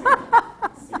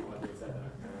 see what the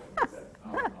exact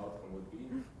outcome would be.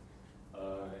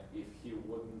 If he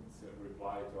wouldn't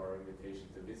reply to our invitation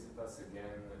to visit us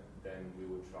again, then we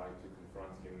would try to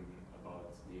confront him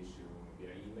about the issue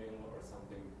via email or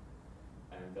something.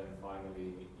 And then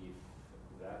finally, if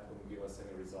that wouldn't give us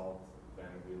any result,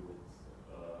 then we would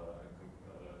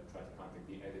try to contact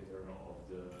the editor of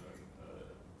the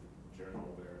journal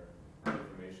where the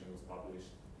information was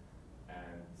published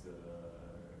and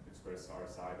express our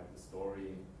side of the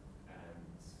story, and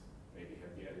maybe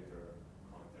have the editor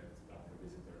contact Dr.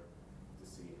 Visitor to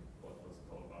see what was it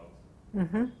all about.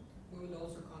 Mm-hmm. We would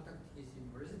also contact his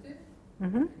university,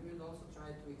 Mm-hmm. and we would also try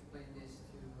to explain this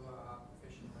to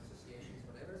professional associations,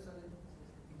 whatever, so that,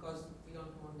 because we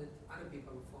don't want that other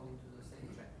people fall into the same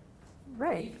trap.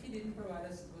 Right. If he didn't provide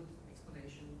us a good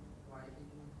explanation why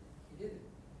he did it,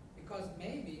 because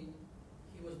maybe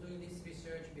he was doing this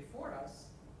research before us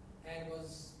and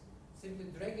was simply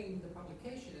dragging the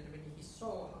publication, and when he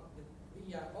saw that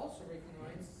we are also working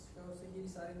on it, so he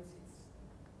decided it's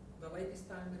the latest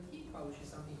time that he publishes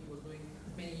something he was doing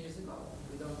many years ago.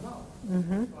 We don't know.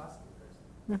 Mm-hmm. To ask the person.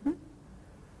 Mm-hmm.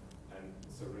 And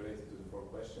so related to the 4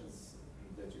 questions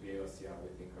that you gave us, yeah, we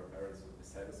think our parents would be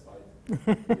satisfied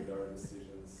with our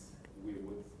decisions. We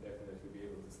would definitely be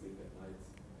able to sleep at night,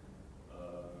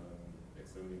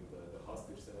 excluding the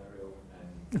hostage scenario. And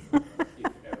if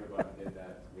everyone did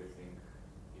that, we think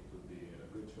it would be a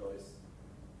good choice.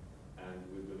 And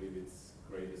we believe it's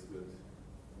greatest good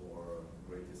for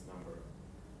greatest number,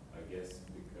 I guess,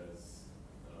 because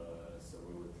so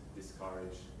we would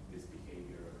discourage this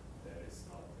behavior that is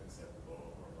not acceptable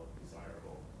or not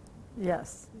desirable.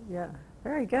 Yes, yeah,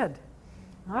 very good.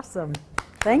 Awesome.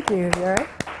 Thank you, Eric.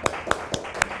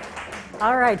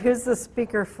 All right, who's the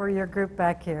speaker for your group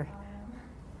back here?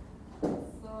 We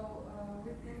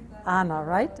think that Anna,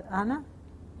 right? Anna?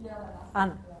 Yeah,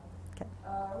 Anna. yeah. Okay.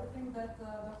 We think that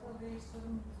Dr. Lee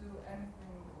shouldn't do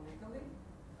anything legally,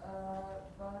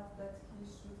 but that he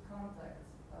should contact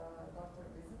Dr.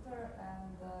 Visitor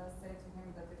and say to him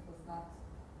that it was not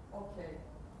okay.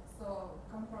 So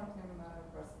confront him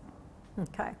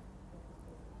personally. Okay.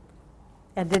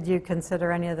 And did you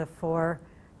consider any of the 4?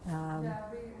 Yeah,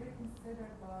 we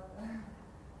considered, but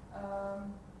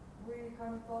we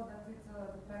kind of thought that it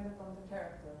depended on the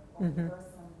character of the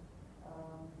person.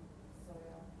 So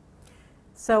yeah.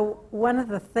 So one of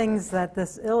the things that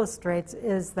this illustrates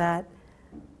is that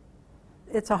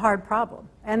it's a hard problem,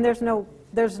 and there's no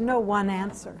one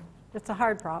answer. It's a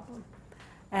hard problem,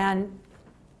 and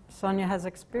Sonia has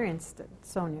experienced it.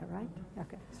 Sonia, right?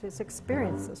 Okay, she's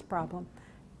experienced this problem,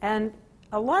 and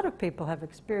a lot of people have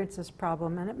experienced this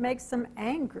problem, and it makes them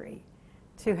angry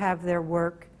to have their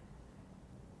work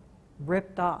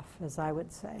ripped off, as I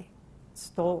would say,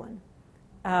 stolen.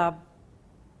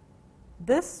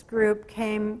 This group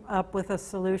came up with a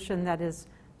solution that is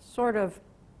sort of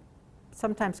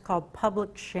sometimes called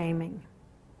public shaming.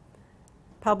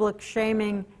 Public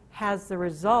shaming has the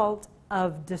result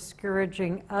of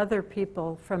discouraging other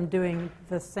people from doing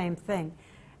the same thing.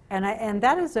 And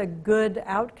that is a good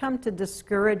outcome, to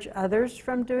discourage others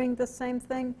from doing the same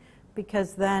thing,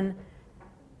 because then,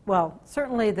 well,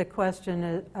 certainly the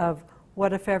question of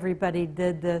what if everybody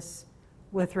did this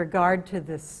with regard to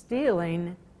the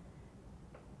stealing,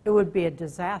 it would be a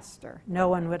disaster. No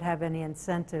one would have any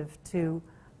incentive to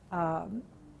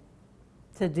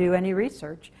do any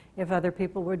research if other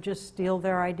people would just steal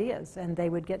their ideas and they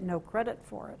would get no credit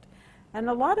for it. And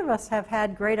a lot of us have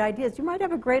had great ideas. You might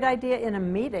have a great idea in a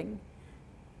meeting,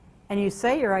 and you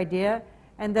say your idea,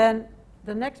 and then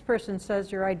the next person says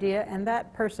your idea, and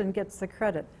that person gets the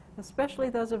credit. Especially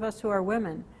those of us who are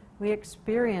women. We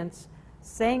experience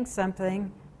saying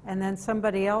something, and then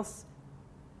somebody else,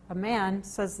 a man,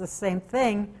 says the same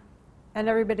thing, and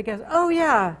everybody goes, oh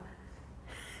yeah,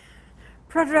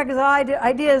 Predrag's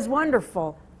idea is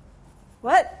wonderful.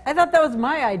 What? I thought that was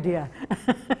my idea.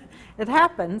 It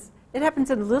happens. It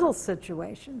happens in little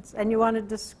situations, and you want to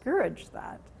discourage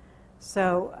that.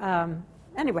 So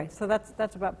anyway, so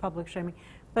that's about public shaming.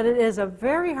 But it is a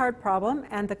very hard problem,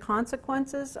 and the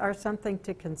consequences are something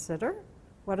to consider.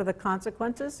 What are the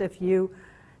consequences if you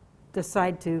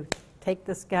decide to take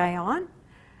this guy on?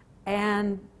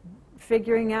 And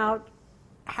figuring out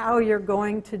how you're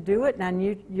going to do it. Now,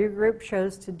 your group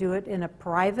chose to do it in a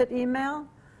private email.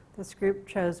 This group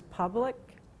chose public.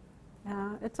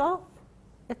 It's all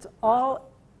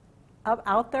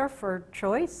out there for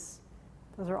choice.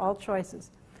 Those are all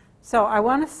choices. So I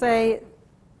want to say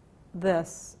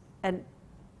this, and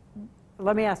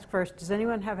let me ask first, does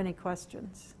anyone have any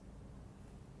questions?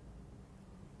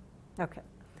 Okay.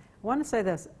 I want to say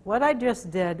this. What I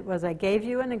just did was I gave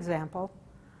you an example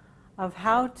of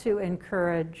how to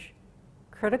encourage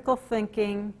critical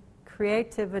thinking,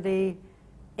 creativity,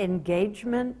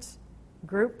 engagement,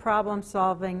 group problem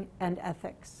solving, and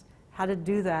ethics. How to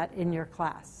do that in your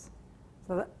class.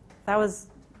 So that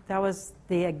was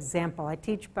the example. I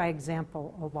teach by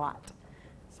example a lot.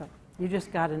 So you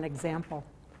just got an example.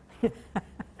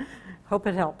 Hope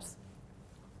it helps.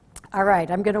 All right,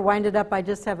 I'm going to wind it up. I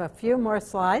just have a few more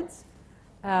slides.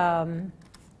 Too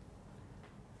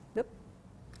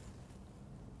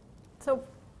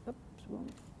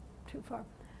far.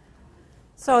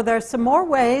 So there's some more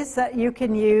ways that you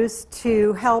can use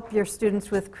to help your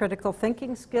students with critical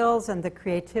thinking skills and the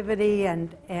creativity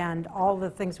and all the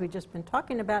things we've just been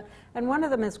talking about. And one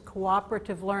of them is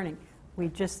cooperative learning. We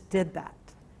just did that.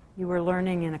 You were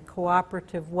learning in a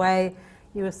cooperative way.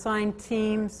 You assign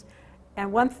teams.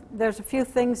 And there's a few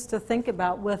things to think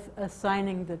about with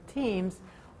assigning the teams.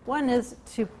 One is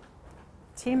to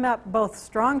team up both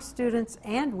strong students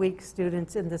and weak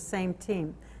students in the same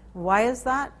team. Why is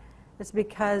that? It's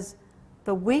because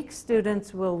the weak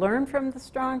students will learn from the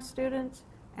strong students,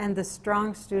 and the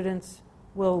strong students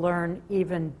will learn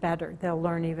even better. They'll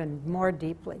learn even more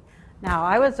deeply. Now,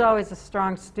 I was always a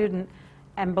strong student,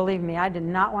 and believe me, I did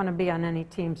not want to be on any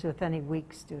teams with any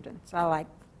weak students. I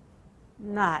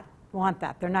not want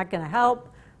that. They're not going to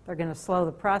help. They're going to slow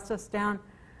the process down.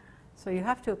 So you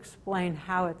have to explain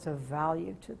how it's of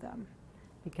value to them.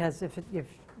 Because if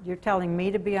you're telling me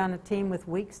to be on a team with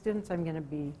weak students, I'm going to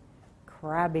be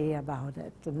crabby about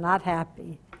it and not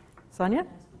happy. Sonia? Is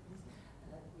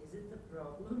it a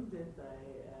problem that I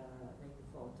make a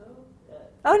photo?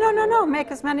 Oh, no.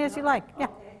 Make as many as you like. Yeah.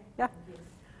 Okay.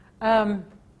 Yeah.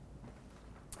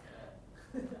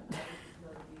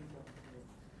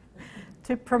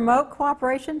 To promote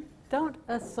cooperation, don't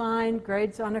assign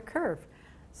grades on a curve.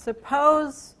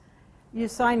 Suppose you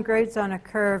assign grades on a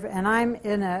curve, and I'm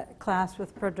in a class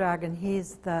with Predrag, and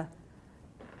he's the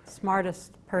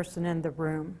smartest person in the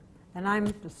room, and I'm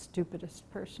the stupidest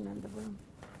person in the room.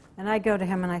 And I go to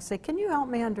him and I say, can you help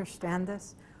me understand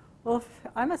this? Well, if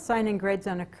I'm assigning grades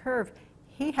on a curve,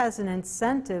 he has an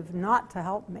incentive not to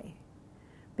help me,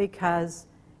 because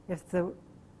if the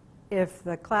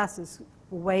class is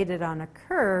weighted on a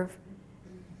curve,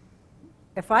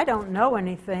 if I don't know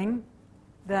anything,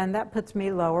 then that puts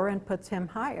me lower and puts him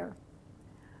higher.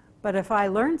 But if I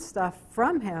learn stuff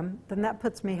from him, then that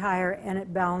puts me higher, and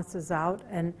it balances out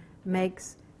and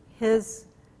makes his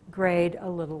grade a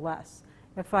little less.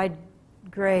 If I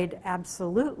grade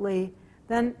absolutely,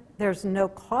 then there's no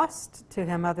cost to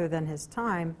him other than his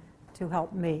time to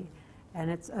help me. And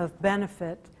it's of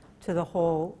benefit to the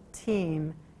whole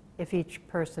team if each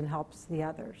person helps the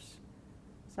others.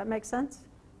 Does that make sense?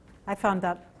 I found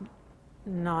that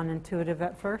non-intuitive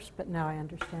at first, but now I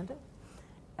understand it.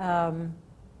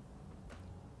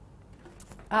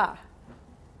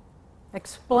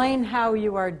 Explain how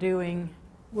you are doing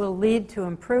will lead to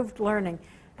improved learning.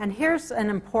 And here's an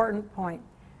important point.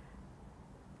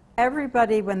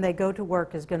 Everybody, when they go to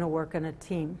work, is going to work in a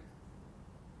team.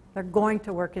 They're going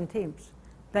to work in teams.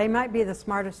 They might be the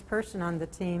smartest person on the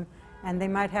team, and they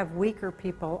might have weaker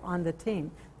people on the team.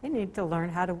 They need to learn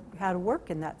how to work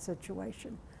in that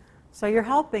situation. So you're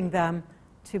helping them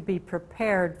to be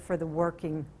prepared for the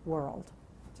working world.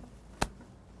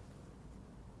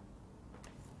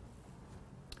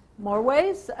 More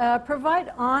ways. Provide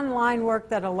online work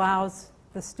that allows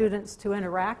the students to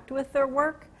interact with their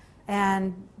work.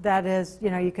 And that is,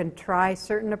 you can try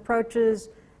certain approaches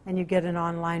and you get an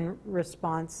online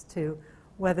response to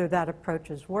whether that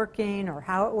approach is working or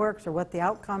how it works or what the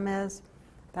outcome is.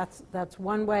 That's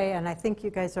one way, and I think you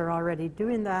guys are already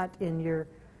doing that in your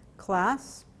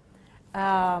class.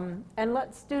 And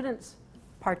let students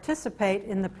participate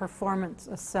in the performance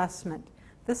assessment.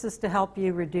 This is to help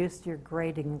you reduce your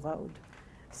grading load.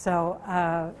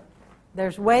 So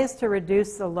there's ways to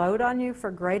reduce the load on you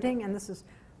for grading, and this is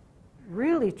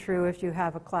really true if you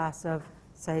have a class of,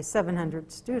 say,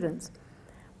 700 students.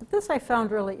 But this I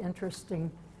found really interesting.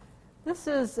 This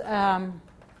is the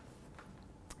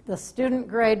student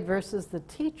grade versus the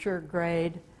teacher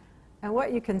grade. And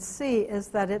what you can see is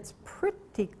that it's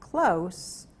pretty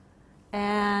close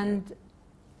and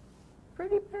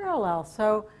pretty parallel.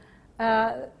 So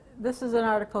this is an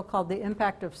article called The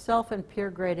Impact of Self and Peer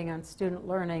Grading on Student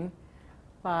Learning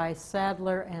by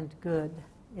Sadler and Good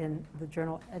in the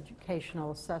journal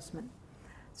Educational Assessment.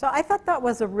 So I thought that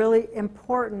was a really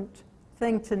important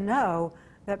thing to know,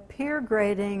 that peer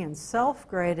grading and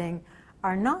self-grading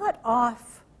are not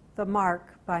off the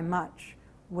mark by much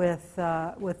with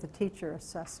the teacher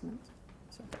assessment.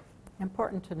 So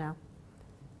important to know.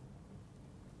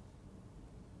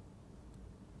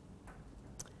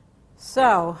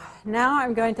 So now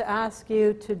I'm going to ask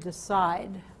you to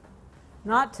decide.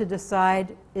 Not to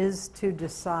decide is to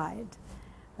decide.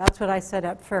 That's what I said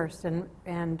at first,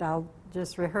 and I'll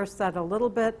just rehearse that a little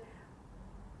bit.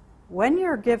 When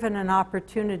you're given an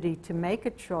opportunity to make a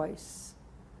choice,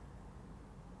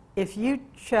 if you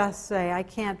just say, I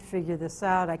can't figure this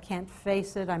out, I can't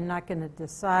face it, I'm not going to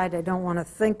decide, I don't want to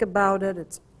think about it,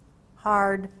 it's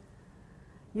hard,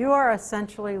 you are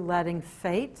essentially letting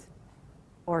fate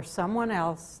or someone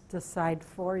else decide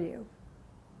for you.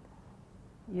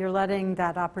 You're letting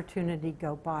that opportunity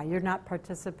go by. You're not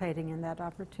participating in that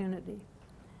opportunity.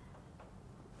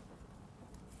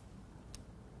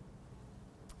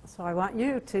 So I want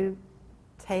you to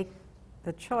take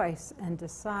the choice and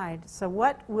decide. So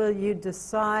what will you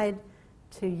decide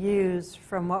to use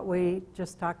from what we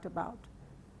just talked about?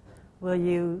 Will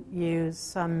you use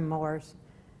some more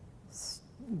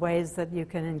ways that you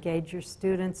can engage your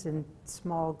students in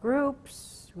small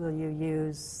groups? Will you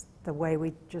use the way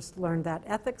we just learned that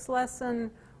ethics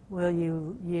lesson? Will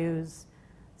you use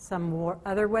some more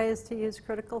other ways to use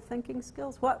critical thinking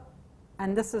skills?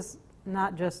 And this is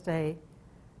not just a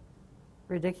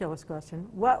ridiculous question.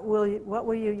 What will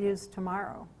you use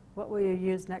tomorrow? What will you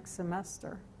use next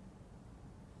semester?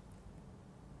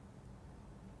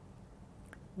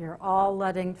 You're all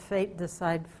letting fate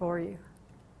decide for you.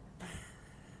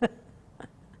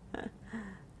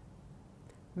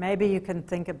 Maybe you can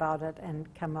think about it and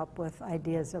come up with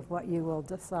ideas of what you will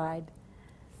decide.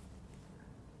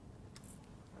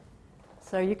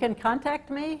 So you can contact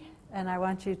me, and I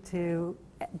want you to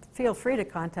feel free to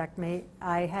contact me.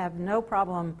 I have no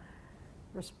problem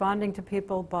responding to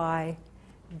people by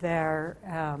their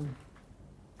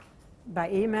by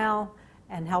email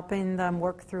and helping them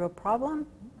work through a problem.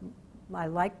 I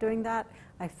like doing that.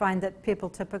 I find that people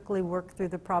typically work through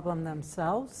the problem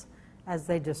themselves as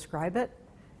they describe it,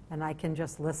 and I can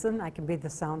just listen. I can be the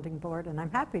sounding board, and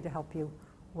I'm happy to help you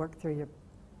work through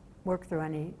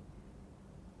any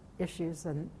issues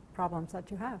and problems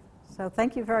that you have. So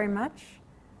thank you very much,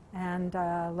 and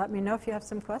let me know if you have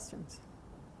some questions.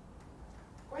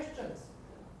 Questions?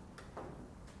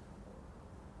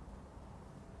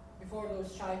 Before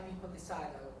those shy people decide,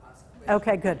 I will ask a question.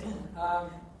 Okay, good.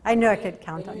 I knew I could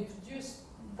count when on you you. introduce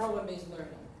problem-based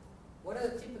learning, what are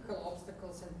the typical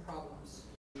obstacles and problems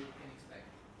you can expect?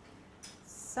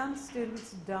 Some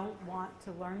students don't want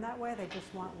to learn that way. They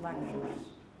just want lectures.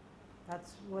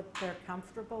 That's what they're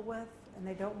comfortable with, and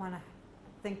they don't want to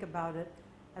think about it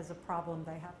as a problem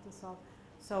they have to solve.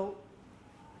 So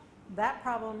that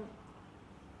problem,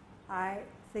 I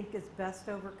think, is best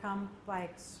overcome by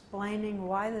explaining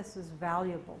why this is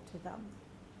valuable to them.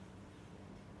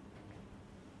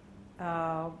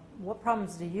 What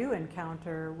problems do you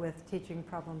encounter with teaching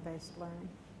problem-based learning?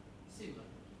 Similar.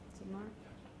 Similar?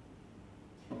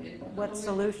 And What not only-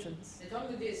 solutions? Not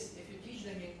only this, if you teach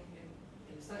them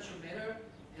in such a manner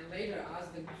and later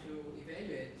ask them to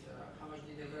evaluate how much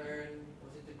did they learn,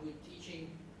 was it a good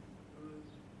teaching,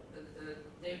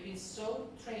 they've been so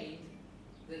trained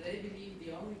that they believe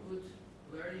the only good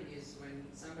learning is when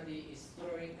somebody is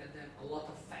throwing at them a lot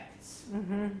of facts.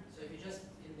 Mm-hmm. So if you just,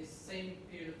 in this same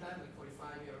period of time, like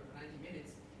 45 or 90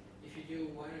 minutes, if you do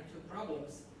one or two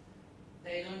problems,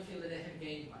 they don't feel that they have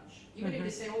gained much. Even if they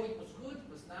say, oh, it was good,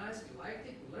 it was nice, we liked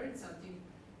it, we learned something,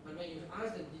 but when you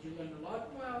ask them, did you learn a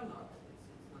lot? Well, not.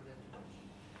 It's not that much.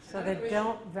 So Another they question-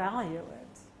 don't value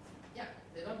it. Yeah,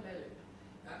 they don't value it.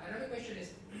 Another question is,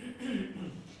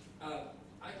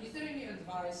 is there any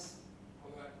advice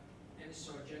of any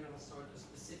sort, general sort, or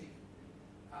specific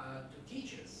to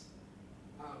teachers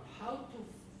how to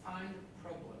find a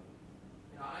problem?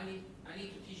 You know, I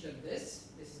need to teach them this.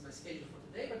 This is my schedule for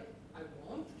today, but I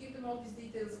won't give them all these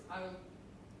details. I will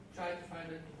try to find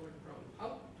an important problem. How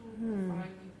to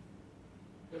find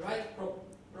the right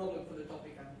problem for the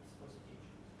topic I'm supposed to teach?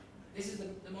 This is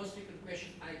the most frequent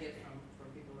question I get from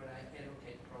people when I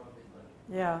advocate problem-based learning.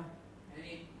 Yeah.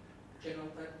 Any general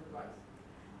type of advice?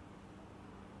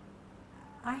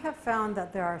 I have found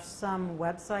that there are some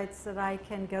websites that I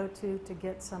can go to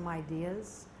get some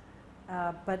ideas,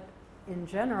 but in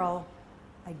general,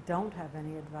 I don't have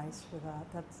any advice for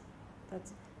that.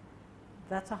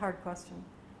 That's a hard question.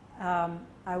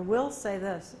 I will say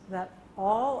this, that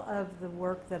all of the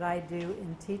work that I do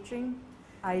in teaching,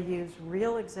 I use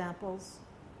real examples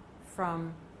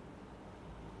from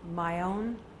my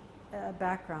own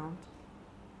background,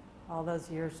 all those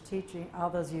years teaching, all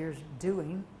those years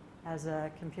doing as a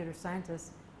computer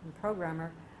scientist and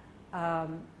programmer.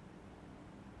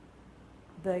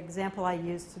 The example I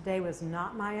used today was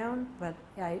not my own, but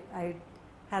I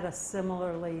had a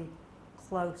similarly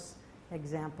close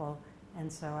example,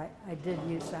 and so I did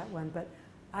use that one. But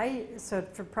so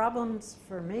for problems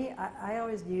for me, I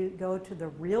always go to the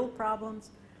real problems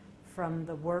from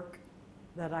the work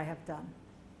that I have done.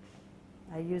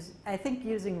 I think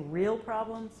using real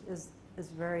problems is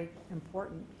very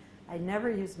important. I never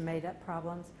use made-up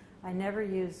problems. I never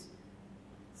use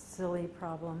silly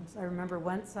problems. I remember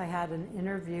once I had an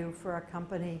interview for a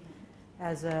company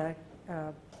as a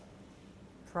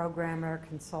programmer,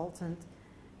 consultant,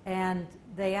 and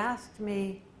they asked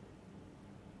me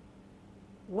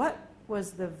what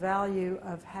was the value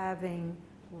of having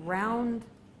round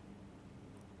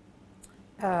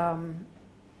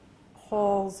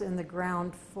holes in the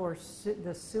ground for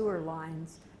the sewer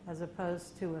lines as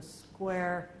opposed to a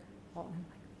square hole. I'm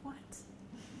like, what?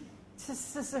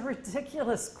 This is a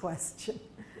ridiculous question.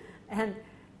 And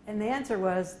the answer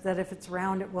was that if it's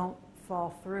round, it won't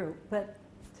fall through. But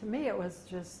to me, it was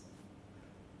just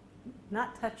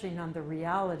not touching on the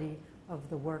reality of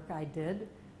the work I did.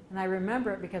 And I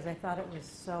remember it because I thought it was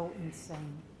so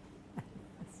insane.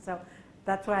 So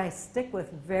that's why I stick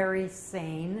with very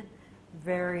sane,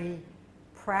 very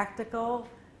practical,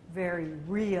 very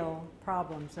real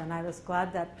problems. And I was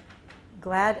glad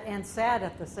and sad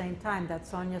at the same time that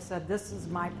Sonia said, this is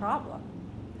my problem.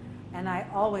 And I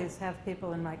always have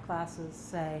people in my classes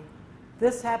say,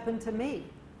 this happened to me,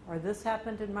 or this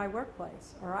happened in my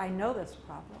workplace, or I know this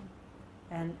problem.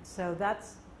 And so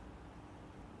that's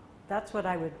what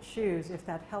I would choose, if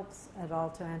that helps at all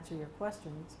to answer your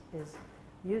questions, is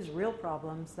use real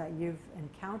problems that you've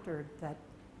encountered that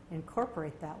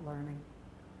incorporate that learning.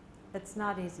 It's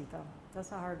not easy, though.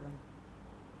 That's a hard one.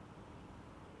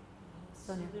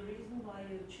 So Sonia? the reason why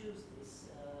you choose this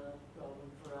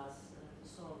problem for us to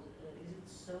solve, is it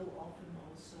so often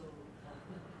also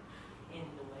in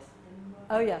the Western world?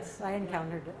 Oh yes, I've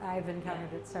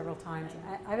encountered it several times.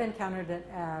 I've encountered it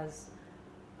as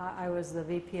I was the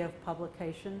VP of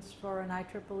publications for an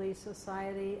IEEE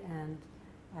society, and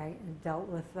I dealt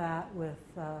with that with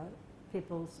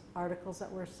people's articles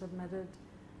that were submitted,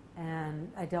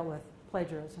 and I dealt with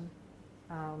plagiarism.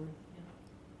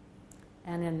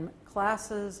 And in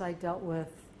classes, I dealt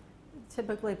with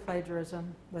typically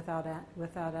plagiarism without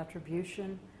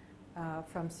attribution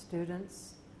from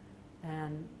students.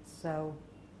 And so,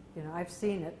 I've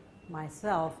seen it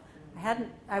myself.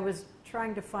 I was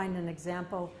trying to find an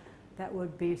example that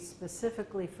would be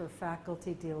specifically for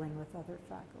faculty dealing with other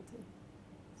faculty.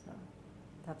 So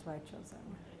that's why I chose that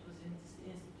one. It was in this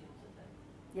institute that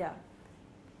Yeah.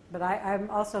 But I'm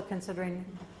also considering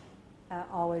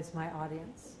always my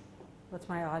audience. What's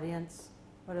my audience?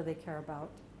 What do they care about?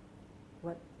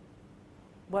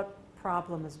 What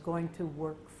problem is going to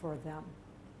work for them?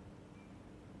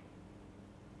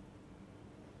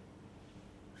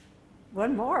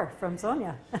 One more from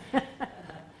Sonia. I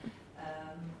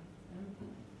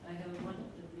have one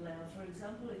dilemma. For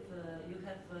example, if you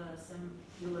have some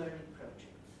e-learning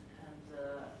project,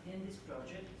 and in this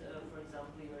project, for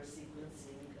example, you are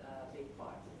sequencing a big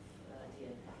part of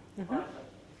DNA,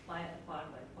 part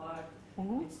by part,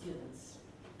 with students.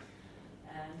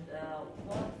 And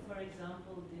what, for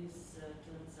example, this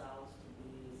turns out to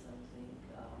be something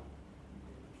that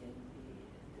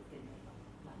can make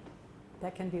money.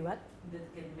 That can be what?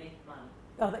 That can make money.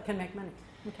 Oh, that can make money.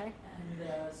 Okay.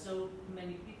 And so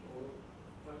many people,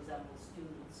 for example,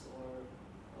 students or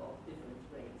of different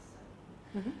grades,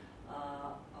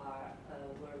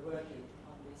 were working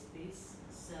on this piece.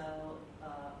 So,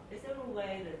 is there a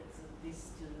way that these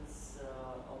students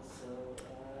also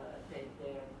take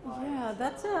their part? Yeah,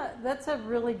 that's a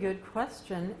really good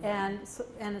question, and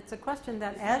it's a question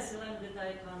that that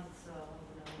I can't.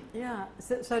 Yeah.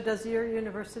 So does your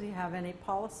university have any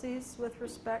policies with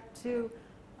respect to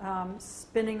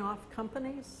spinning off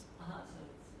companies? So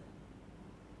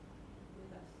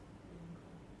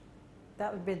it's That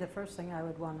would be the first thing I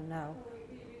would want to know.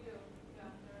 We do. Yeah,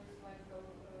 there is like at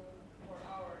least for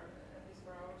our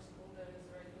school, there is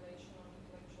a regulation on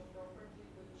intellectual property,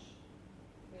 which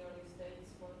clearly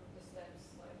states what the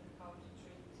steps, like how to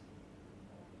treat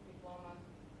diploma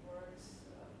works,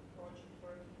 project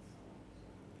work, and so on.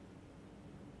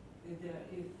 You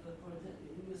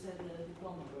said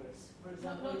diploma works, for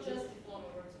example. Not just diploma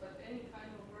works, but any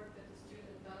kind of work that a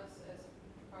student does as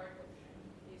part of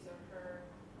his or her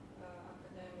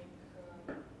academic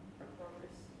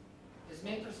progress. As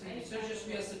mentors and researchers,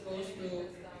 we are supposed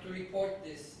to report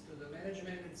this to the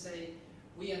management and say,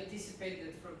 we anticipate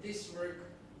that from this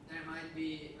work there might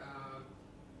be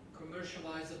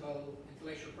commercializable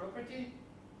intellectual property.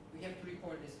 We have to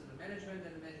report this to the management,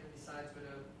 and the management decides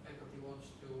whether faculty wants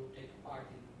to take part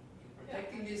in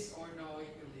protecting this or no,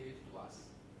 it will leave it to us.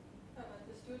 But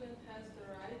the student has the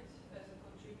right as a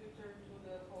contributor to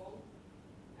the whole,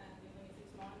 and even if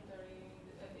it's monetary,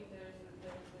 I think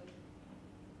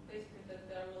basically that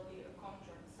there will be a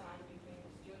contract signed between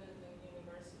the student and the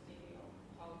university on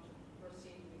how to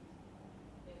proceed with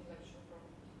intellectual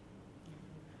property.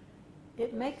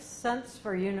 It makes sense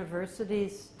for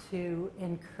universities to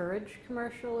encourage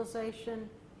commercialization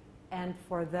and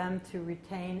for them to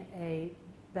retain a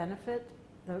benefit.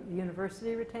 The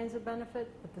university retains a benefit,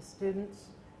 but the students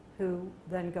who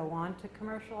then go on to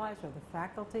commercialize, or the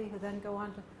faculty who then go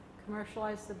on to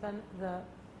commercialize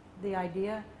the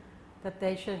idea, that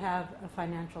they should have a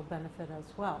financial benefit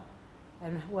as well.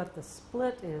 And what the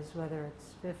split is, whether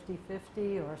it's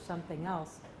 50-50 or something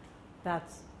else,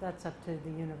 that's up to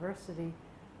the university.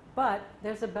 But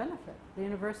there's a benefit. The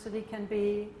university can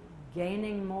be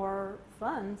gaining more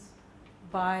funds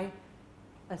by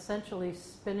essentially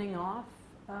spinning off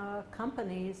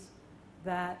companies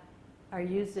that are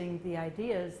using the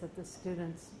ideas that the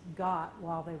students got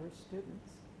while they were students.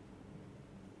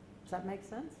 Does that make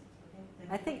sense?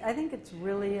 I think it's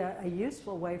really a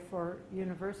useful way for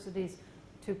universities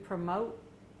to promote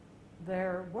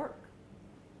their work.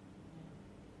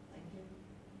 Thank you.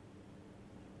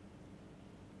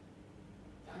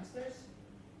 Downstairs?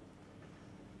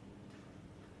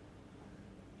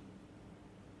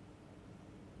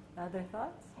 Other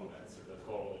thoughts? I'll answer that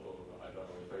whole, although I don't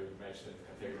know if I mentioned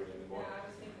the category anymore. Yeah, I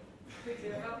was thinking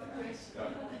quickly about the question.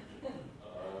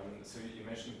 So you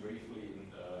mentioned briefly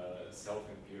self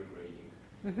and peer grading,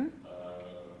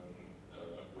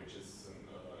 which is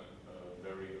a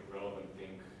very relevant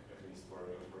thing, at least for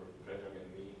Predrag and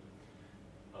me.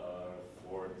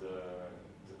 For the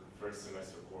first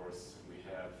semester course we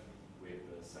have with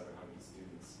 700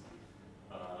 students.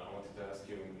 I wanted to ask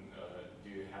you, do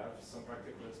you have some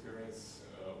practical experience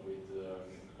with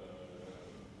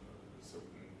so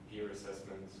peer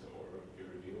assessment or peer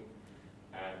review?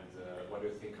 And what do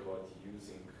you think about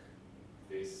using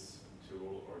this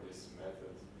tool or this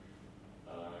method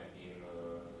in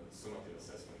summative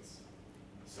assessments,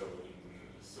 so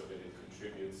that it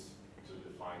contributes to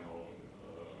the final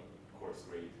course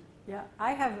grade? Yeah,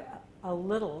 I have a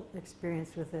little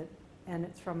experience with it, and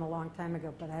it's from a long time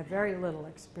ago, but I have very little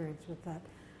experience with that.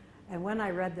 And when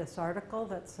I read this article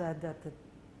that said that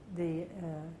the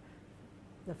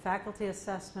faculty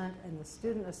assessment and the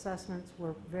student assessments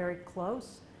were very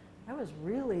close, I was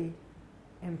really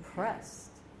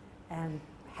impressed and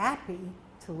happy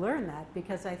to learn that,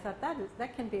 because I thought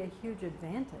that can be a huge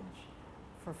advantage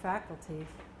for faculty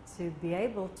to be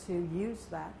able to use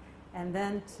that, and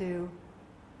then to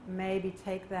maybe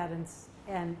take that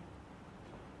and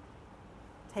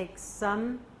take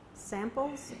some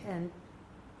samples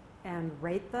and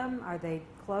rate them. Are they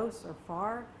close or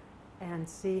far? And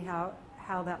see how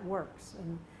that works,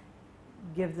 and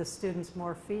give the students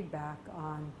more feedback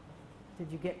on,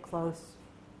 did you get close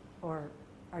or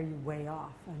are you way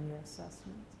off on your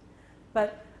assessments?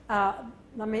 But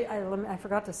I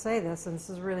forgot to say this, and this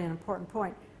is really an important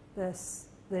point.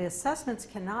 The assessments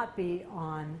cannot be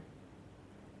on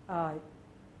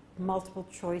multiple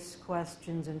choice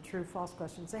questions and true false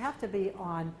questions. They have to be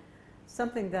on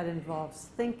something that involves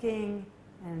thinking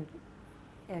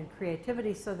and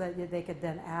creativity, so that they could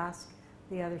then ask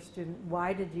the other student,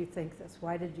 why did you think this?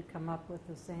 Why did you come up with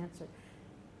this answer?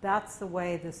 That's the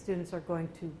way the students are going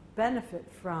to benefit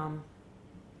from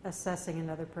assessing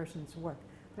another person's work.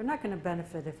 They're not going to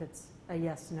benefit if it's a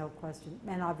yes-no question.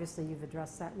 And obviously you've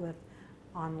addressed that with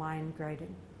online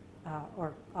grading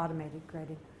or automated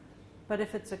grading. But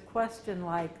if it's a question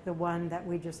like the one that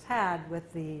we just had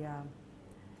with the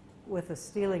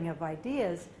stealing of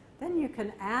ideas, then you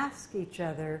can ask each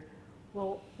other,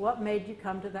 well, what made you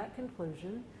come to that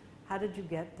conclusion? How did you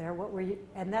get there? What were you?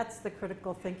 And that's the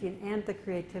critical thinking and the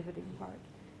creativity part.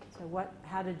 So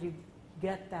how did you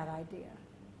get that idea?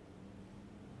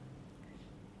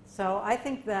 So I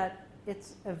think that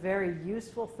it's a very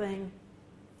useful thing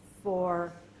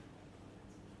for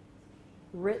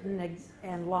written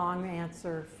and long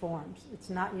answer forms. It's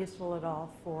not useful at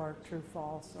all for true,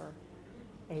 false, or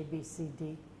A, B, C,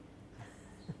 D.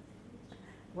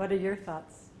 What are your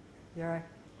thoughts, Yuri?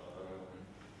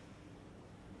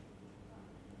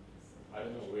 I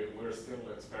don't know, we're still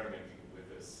experimenting with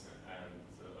this, and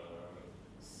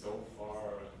so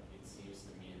far it seems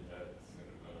to me that,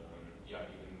 even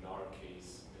in our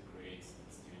case, the grades that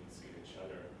students give each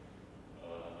other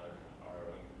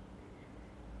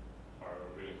are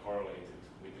really correlated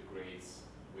with the grades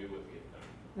we would give them.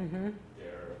 Mm-hmm.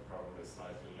 They're probably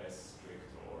slightly less strict,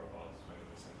 or about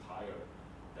 20% higher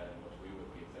than what we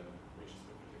would give them, which is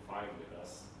perfectly fine with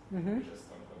us. Mm-hmm. We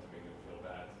just don't want to make them feel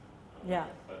bad. Yeah.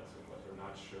 But what we're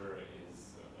not sure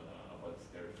is about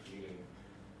their feeling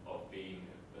of being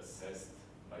assessed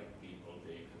by people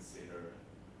they consider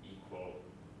equal,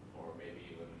 or maybe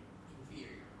even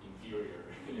inferior.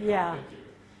 Yeah.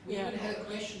 We even had a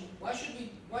question, why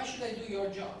should I do your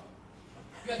job?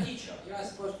 You're a teacher, you're not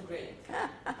supposed to grade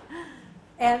it.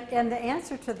 And the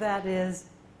answer to that is,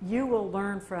 you will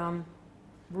learn from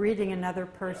reading another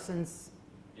person's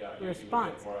response. You will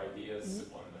get more ideas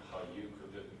on how you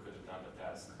could have done the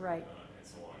task, right, and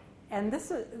so on. And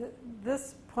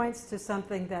this points to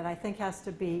something that I think has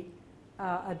to be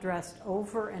addressed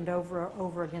over and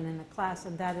over again in a class,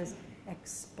 and that is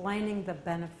explaining the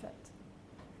benefit.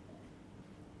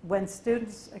 When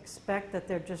students expect that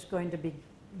they're just going to be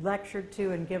lectured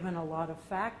to and given a lot of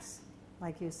facts,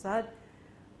 like you said,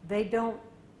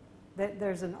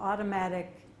 there's an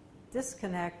automatic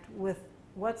disconnect with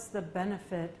what's the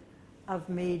benefit of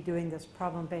me doing this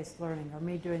problem-based learning, or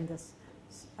me doing this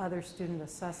other student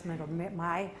assessment, or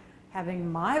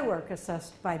having my work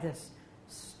assessed by this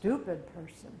stupid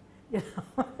person. You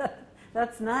know,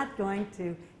 That's not going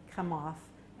to come off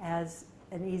as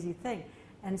an easy thing.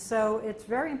 And so it's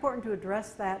very important to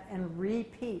address that and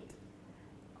repeat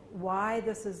why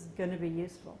this is going to be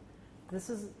useful. This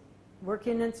is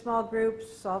working in small groups,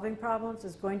 solving problems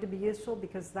is going to be useful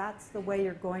because that's the way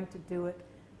you're going to do it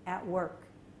at work.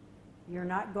 You're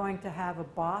not going to have a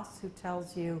boss who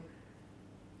tells you,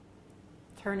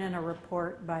 turn in a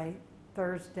report by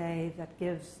Thursday that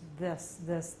gives this,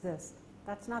 this, this.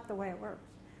 That's not the way it works.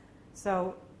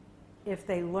 So if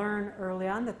they learn early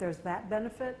on that there's that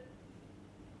benefit,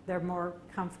 they're more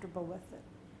comfortable with it.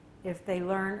 If they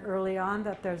learn early on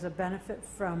that there's a benefit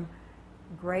from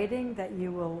grading, that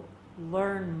you will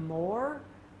learn more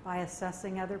by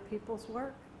assessing other people's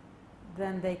work,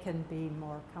 then they can be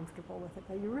more comfortable with it.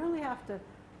 But you really have to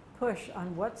push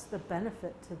on what's the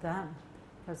benefit to them,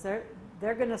 because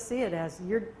they're going to see it as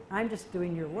I'm just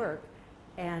doing your work,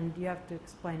 and you have to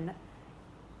explain,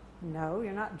 no,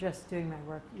 you're not just doing my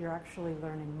work, you're actually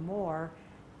learning more,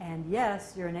 and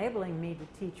yes, you're enabling me to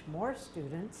teach more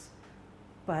students,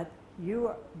 but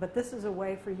this is a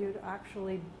way for you to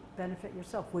actually benefit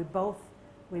yourself. We both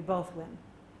win.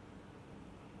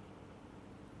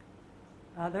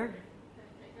 Other?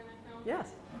 Can I comment?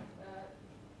 Yes.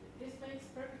 This makes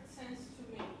perfect sense to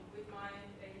me with my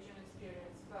age and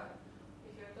experience, but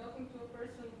if you're talking to a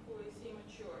person who is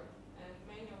immature, and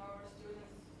many of our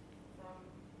students from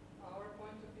our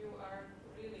point of view are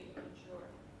really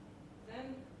immature,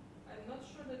 then I'm not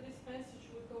sure that this message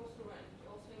would go through. And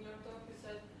also in your talk you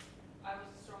said, I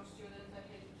was a strong student, I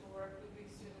hated to work with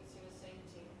weak students in the same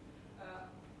team.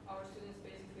 Our students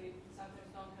basically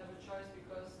sometimes don't have a choice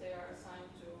because they are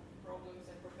assigned to problems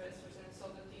and professors, and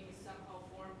so the team is somehow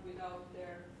formed without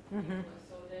their influence.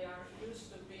 So they are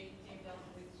used to being teamed up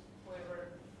with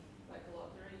whoever, like a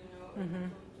lottery, to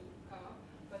come up.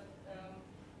 But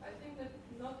I think that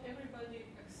not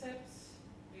everybody accepts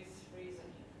this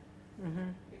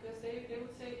reasoning. Because they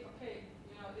would say, okay,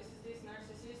 this is this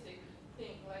narcissistic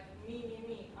thing, like me.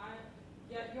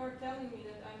 Yeah, you're telling me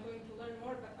that I'm going to learn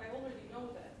more, but I already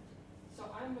know that.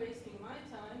 So I'm wasting my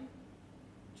time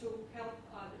to help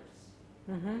others.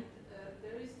 And,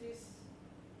 there is this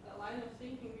line of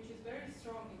thinking which is very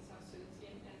strong in some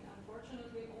students, and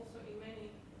unfortunately also in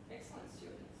many excellent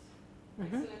students.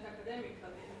 Excellent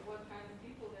academically, and what kind of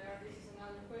people they are, this is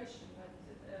another question, but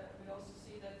we also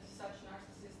see that such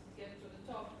narcissists get to the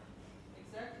top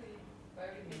exactly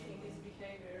by repeating this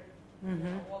behavior,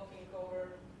 walking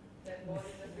over dead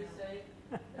bodies, as we say,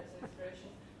 that's an expression.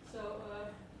 So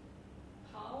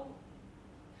how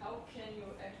can you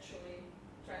actually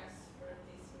transfer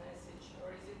this message,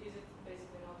 or is it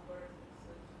basically not worth it?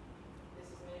 So this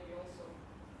is maybe also,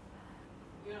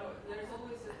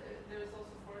 there's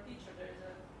also for a teacher, there's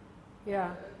a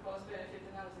cost-benefit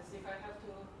analysis. If I have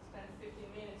to spend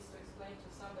 15 minutes to explain to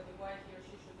somebody why he or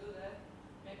she should do that,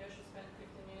 maybe I should spend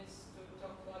 15 minutes to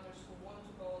talk to others who want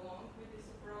to go along with this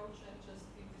approach and just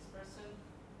leave this person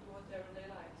do whatever they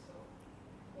like. So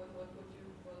what would you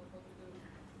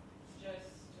suggest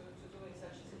to do in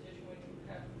such a situation when you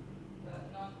have a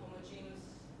non-homogeneous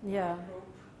group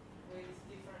with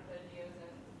different ideas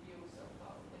and views of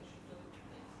how they should do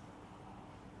things?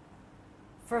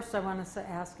 First, I want to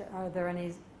ask, are there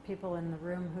any people in the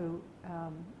room who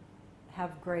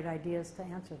have great ideas to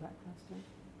answer that question?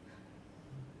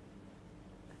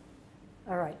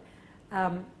 All right.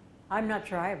 I'm not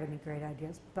sure I have any great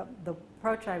ideas, but the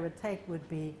approach I would take would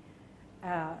be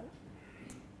the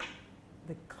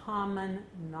common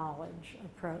knowledge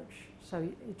approach. So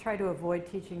you try to avoid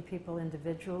teaching people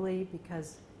individually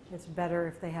because it's better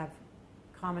if they have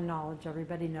common knowledge.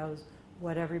 Everybody knows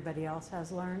what everybody else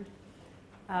has learned.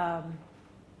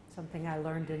 Something I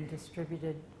learned in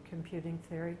distributed computing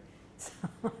theory. So,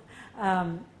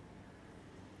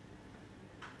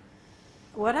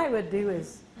 what I would do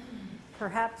is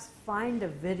perhaps find a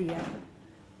video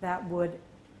that would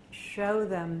show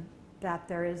them that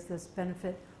there is this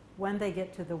benefit when they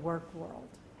get to the work world.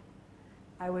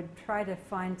 I would try to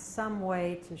find some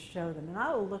way to show them, and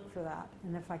I will look for that,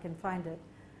 and if I can find it,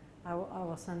 I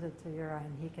will send it to Uri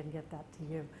and he can get that to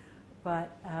you.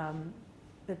 But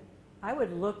I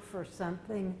would look for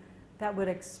something that would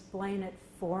explain it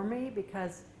for me,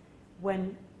 because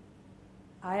when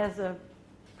I, as a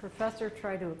professor,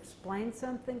 try to explain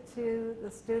something to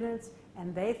the students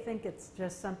and they think it's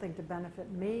just something to benefit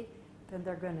me, then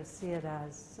they're going to see it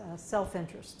as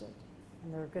self-interested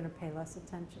and they're going to pay less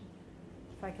attention.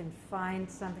 If I can find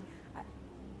something,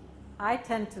 I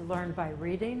tend to learn by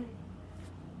reading,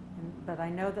 but I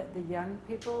know that the young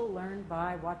people learn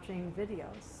by watching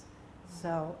videos.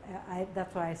 So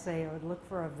that's why I say I would look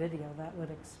for a video that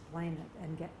would explain it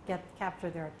and capture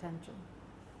their attention.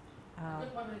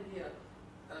 I've got one idea.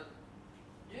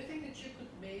 Do you think that you could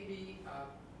maybe,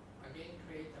 again,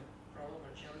 create a problem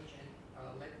or challenge and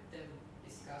let them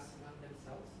discuss among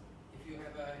themselves? If you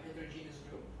have a heterogeneous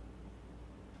group,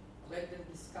 let them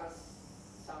discuss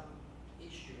some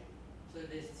issue so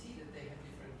that they see that they have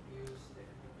different views,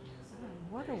 different opinions.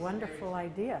 And What a there is wonderful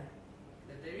merit, idea.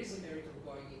 that there is a merit of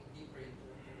going deeper into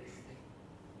this thing.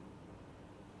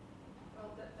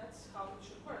 Well, that's how it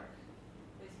should work.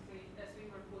 Basically, as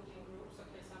we were put in groups,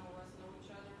 okay, some of us know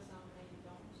each other, some maybe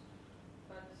don't.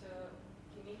 But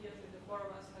immediately the four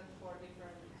of us had four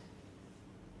different,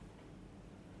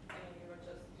 I mean, we were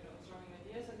just, throwing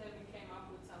ideas, and then we came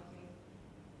up with something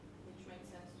which made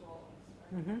sense to all of us,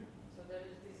 right? Mm-hmm. So there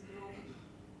is this group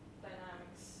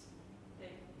dynamics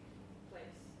taking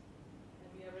place, and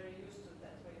we are very used to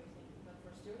that way of thinking. But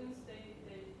for students, they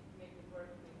make it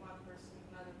work with one person,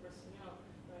 another person.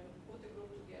 When you put a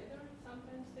group together,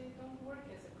 sometimes they don't work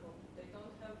as a group. They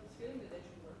don't have this feeling that they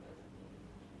should work as a team.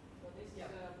 So this is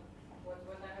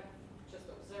what I have just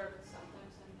observed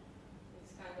sometimes, and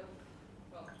it's kind of,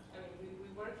 well, I mean, we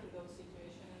work in those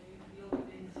situations and we deal with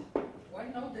it.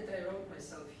 One note that I wrote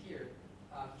myself here,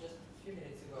 just a few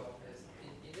minutes ago, is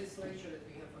in this lecture that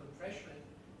we have for the freshmen,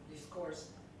 this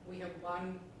course, we have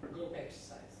one group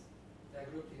exercise. They're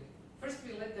grouped in. First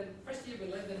year we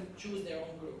let them choose their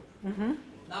own group. Mm-hmm.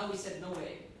 Now we said no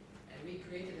way, and we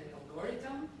created an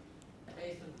algorithm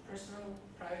based on personal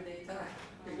private data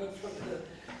we got from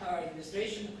our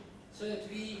administration, so that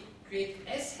we create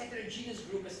as heterogeneous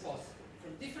group as possible,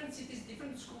 from different cities,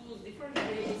 different schools, different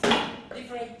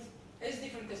grades, as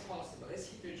different as possible, as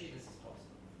heterogeneous as possible.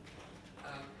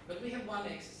 But we have one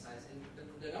exercise, and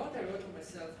the note I wrote for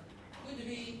myself: could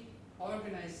we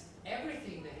organize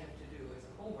everything they have to do as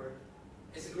a homework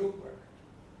as a group work,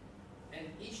 and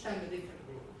each time a different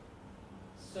group?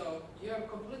 So you're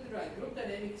completely right. Group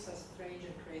dynamics are strange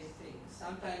and crazy things.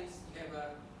 Sometimes you have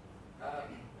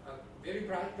a very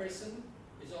bright person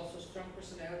who is also a strong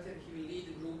personality, and he will lead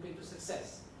the group into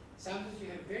success. Sometimes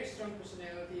you have very strong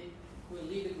personality who will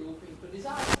lead the group into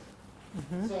disaster.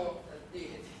 Mm-hmm. So the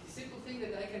simple thing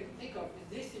that I can think of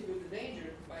is distribute the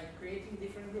danger by creating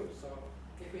different groups. So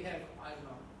if we have, I don't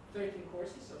know, 13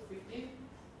 courses or 15,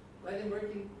 let them work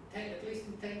in at least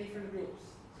in 10 different groups.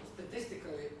 So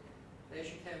statistically, they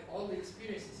should have all the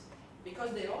experiences,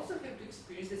 because they also have to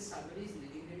experience that somebody is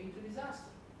leading them into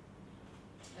disaster.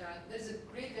 There's a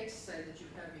great exercise that you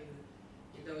have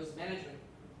in those management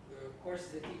courses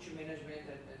that teach you management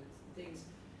and things.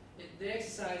 The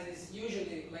exercise is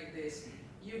usually like this.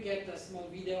 You get a small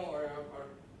video or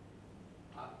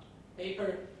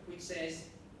paper which says,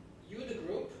 you, the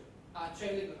group, are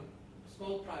traveling on a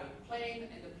small private plane,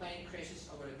 and the plane crashes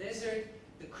over a desert.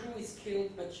 The crew is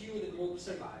killed, but you, the group,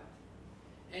 survived.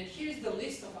 And here's the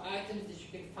list of items that you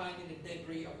can find in the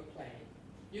debris of the plane.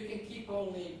 You can keep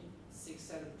only 6,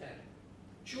 7, 10.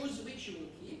 Choose which you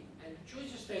will keep, and choose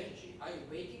your strategy. Are you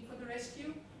waiting for the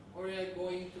rescue, or are you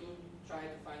going to try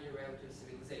to find your way out to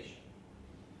civilization?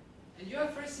 And you are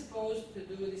first supposed to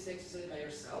do this exercise by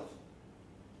yourself,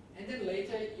 and then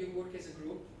later you work as a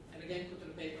group, and again put on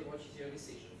the paper what is your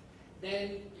decision.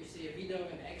 Then you see a video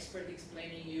of an expert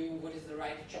explaining you what is the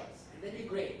right choice, and then you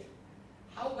grade.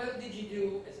 How well did you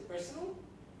do as a personal,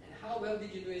 and how well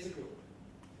did you do as a group?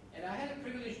 And I had a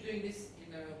privilege doing this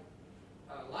in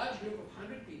a large group of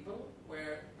 100 people,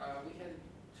 where we had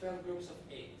 12 groups of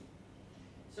 8.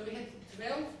 So we had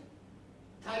 12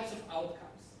 types of outcomes.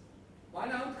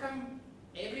 One outcome,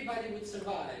 everybody would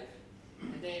survive,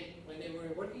 and when they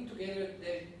were working together,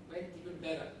 they went even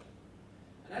better.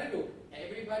 Another group,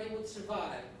 everybody would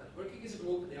survive, but working as a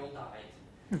group, they all died.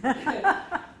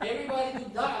 Everybody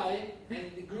would die, and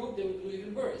in the group they would do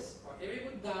even worse. Or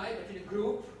everyone would die, but in a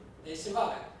group they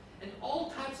survived. And all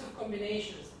types of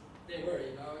combinations there were.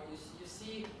 You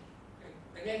see,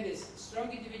 again, this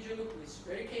strong individual who is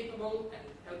very capable and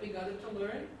helping others to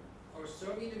learn, or a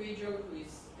strong individual who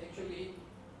is actually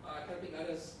helping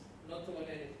others not to learn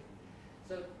anything.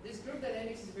 So this group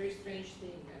dynamics is a very strange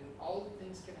thing, and all the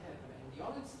things can happen. And the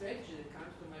only strategy that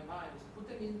comes to my mind is put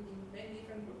them in many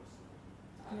different groups.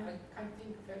 I can't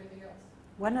think of anything else.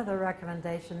 One of the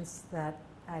recommendations that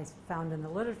I found in the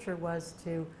literature was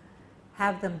to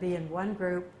have them be in one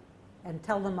group and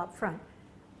tell them up front,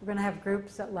 we're going to have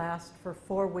groups that last for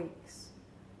 4 weeks.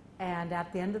 And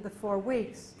at the end of the 4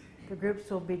 weeks, the groups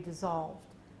will be dissolved.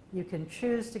 You can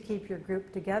choose to keep your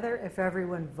group together if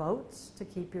everyone votes to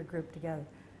keep your group together.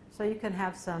 So you can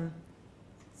have some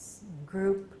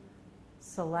group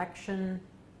selection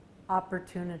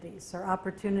opportunities, or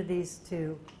opportunities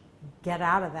to get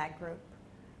out of that group,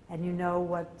 and you know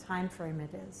what time frame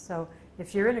it is. So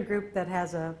if you're in a group that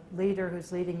has a leader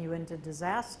who's leading you into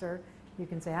disaster, you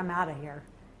can say, I'm out of here,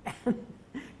 and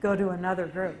go to another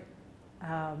group.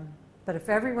 But if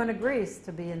everyone agrees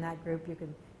to be in that group, you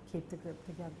can keep the group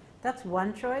together. That's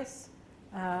one choice,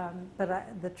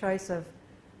 but the choice of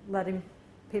letting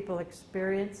people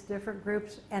experience different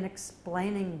groups and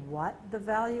explaining what the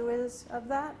value is of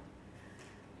that,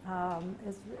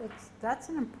 that's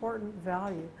an important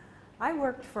value. I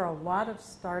worked for a lot of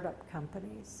startup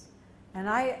companies, and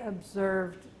I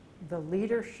observed the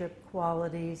leadership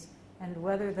qualities and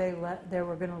whether they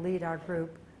were going to lead our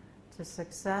group to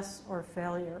success or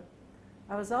failure.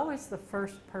 I was always the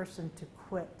first person to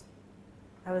quit.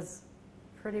 I was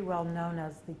pretty well known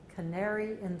as the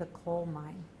canary in the coal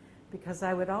mine because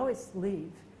I would always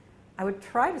leave. I would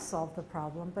try to solve the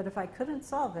problem, but if I couldn't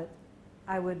solve it,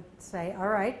 I would say, all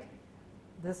right,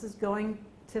 this is going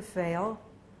to fail.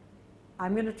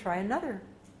 I'm going to try another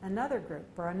group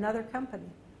or another company.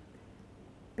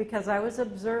 Because I was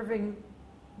observing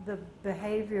the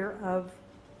behavior of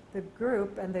the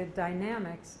group and the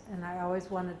dynamics, and I always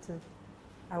wanted to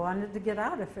get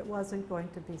out if it wasn't going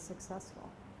to be successful.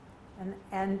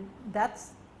 And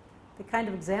that's the kind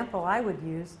of example I would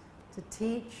use to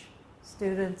teach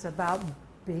students about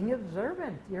being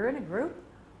observant. You're in a group.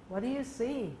 What do you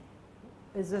see?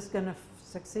 Is this going to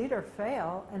succeed or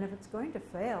fail? And if it's going to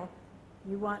fail,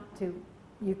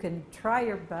 you can try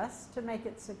your best to make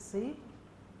it succeed.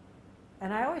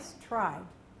 And I always tried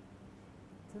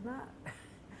to not.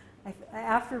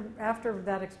 After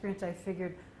that experience, I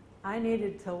figured I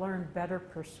needed to learn better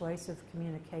persuasive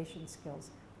communication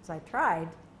skills. So I tried.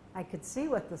 I could see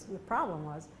what the problem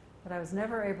was, but I was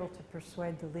never able to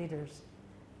persuade the leaders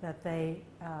that they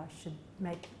should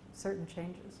make certain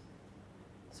changes.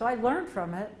 So I learned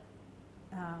from it.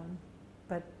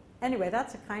 But anyway,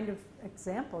 that's a kind of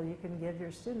example you can give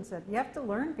your students that you have to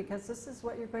learn because this is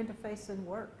what you're going to face in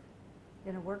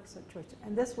a work situation.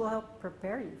 And this will help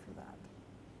prepare you for that.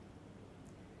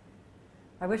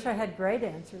 I wish I had great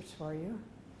answers for you,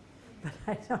 but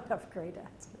I don't have great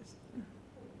answers.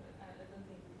 I don't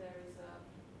think there is a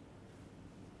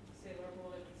silver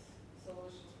bullet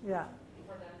solution Yeah.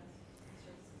 for that. It's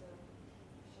just a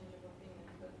change of opinion.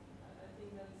 But I think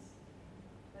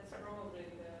that's probably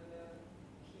the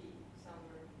key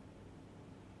somewhere.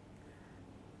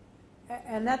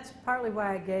 And that's partly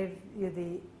why I gave you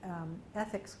the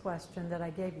ethics question that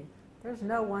I gave you. There's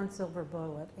no one silver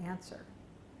bullet answer.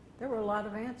 There were a lot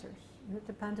of answers. It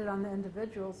depended on the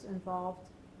individuals involved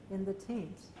in the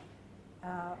teams.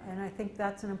 And I think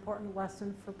that's an important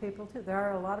lesson for people too. There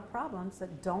are a lot of problems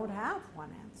that don't have one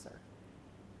answer.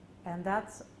 And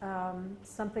that's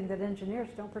something that engineers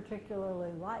don't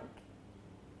particularly like.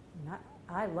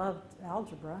 I loved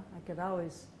algebra. I could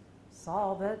always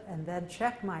solve it and then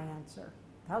check my answer.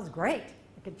 That was great.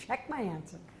 I could check my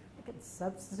answer. I could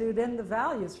substitute in the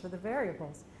values for the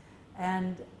variables.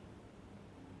 And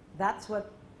that's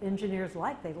what engineers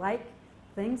like. They like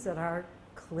things that are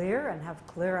clear and have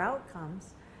clear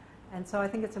outcomes. And so I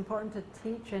think it's important to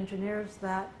teach engineers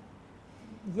that,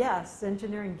 yes,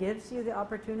 engineering gives you the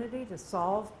opportunity to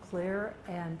solve clear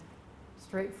and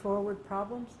straightforward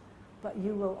problems, but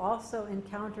you will also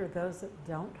encounter those that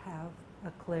don't have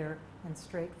a clear and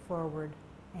straightforward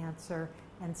answer.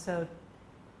 And so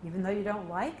even though you don't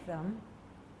like them,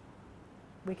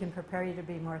 we can prepare you to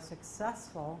be more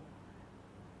successful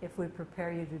if we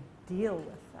prepare you to deal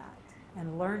with that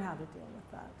and learn how to deal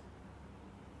with that.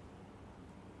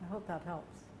 I hope that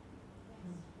helps.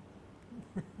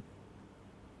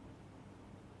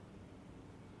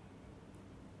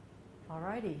 All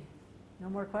righty. No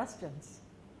more questions.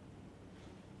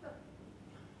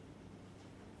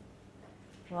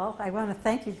 Well, I want to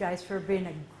thank you guys for being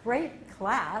a great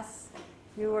class.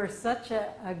 You were such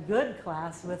a good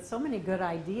class with so many good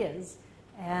ideas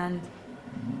and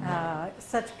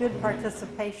such good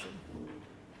participation.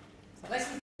 Thank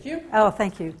you. Oh,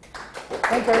 thank you.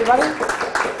 Thank you, everybody.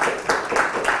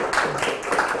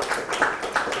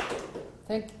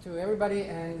 Thank you to everybody,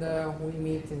 and we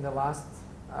meet in the last,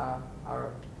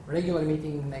 our regular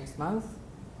meeting next month,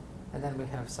 and then we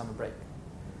have summer break.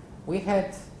 We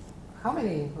had how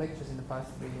many lectures in the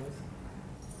past 3 years?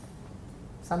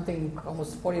 Something,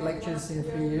 almost 40 lectures in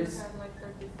 3 years. We had like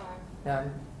 35.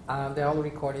 Yeah, they're all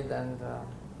recorded, and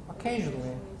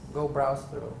occasionally go browse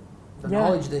through the Yeah.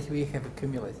 knowledge that we have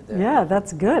accumulated there. Yeah,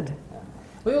 that's good. Yeah.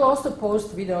 We will also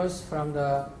post videos from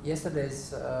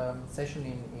yesterday's session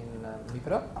in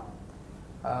Micro,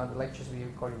 the lectures we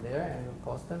recorded there, and we'll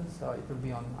post them. So it will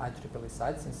be on IEEE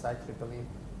site, since IEEE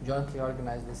jointly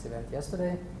organized this event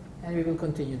yesterday, and we will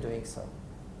continue doing so.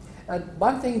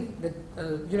 One thing that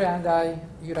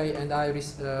Juraj and I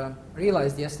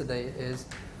realized yesterday is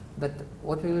that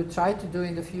what we will try to do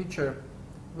in the future,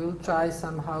 we'll try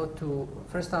somehow to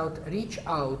reach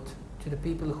out to the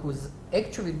people who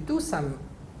actually do some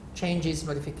changes,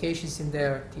 modifications in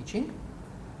their teaching,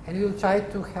 and we'll try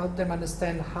to help them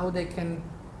understand how they can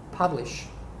publish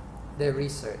their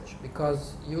research,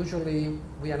 because usually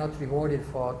we are not rewarded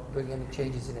for doing any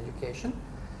changes in education.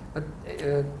 But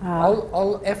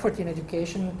all effort in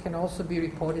education can also be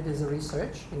reported as a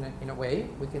research in a way.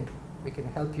 We can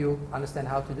help you understand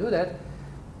how to do that,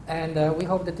 and we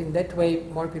hope that in that way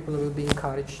more people will be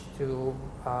encouraged to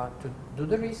do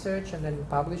the research and then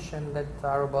publish, and that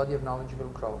our body of knowledge will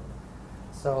grow.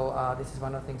 So this is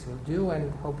one of the things we'll do,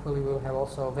 and hopefully we'll have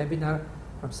also a webinar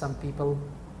from some people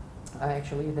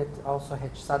actually that also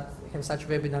have such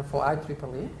webinar for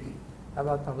IEEE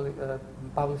about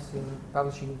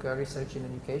publishing research in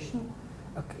education.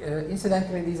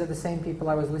 Incidentally, these are the same people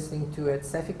I was listening to at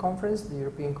CEFI conference, the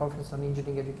European Conference on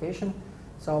Engineering Education.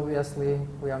 So obviously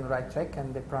we're on the right track,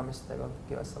 and they promised they will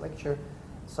give us a lecture.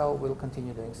 So we'll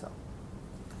continue doing so.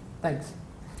 Thanks.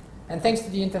 And thanks to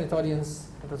the internet audience,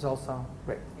 it was also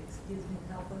great. Excuse me,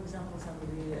 how, for example,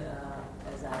 somebody,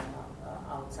 as I'm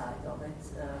outside of it,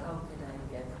 how can I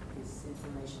get this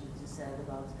information that you said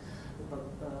about the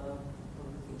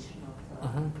publication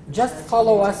of Just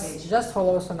follow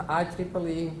us on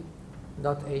IEEE.hr,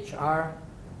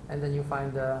 and then you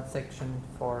find a section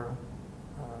for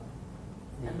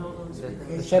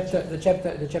the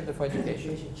chapter for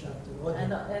education.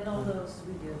 And all those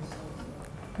videos.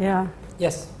 Yeah.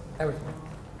 Yes, everything.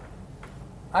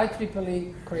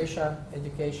 IEEE, Croatia,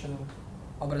 education,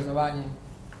 obrazovanje,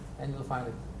 and you'll find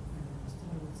it.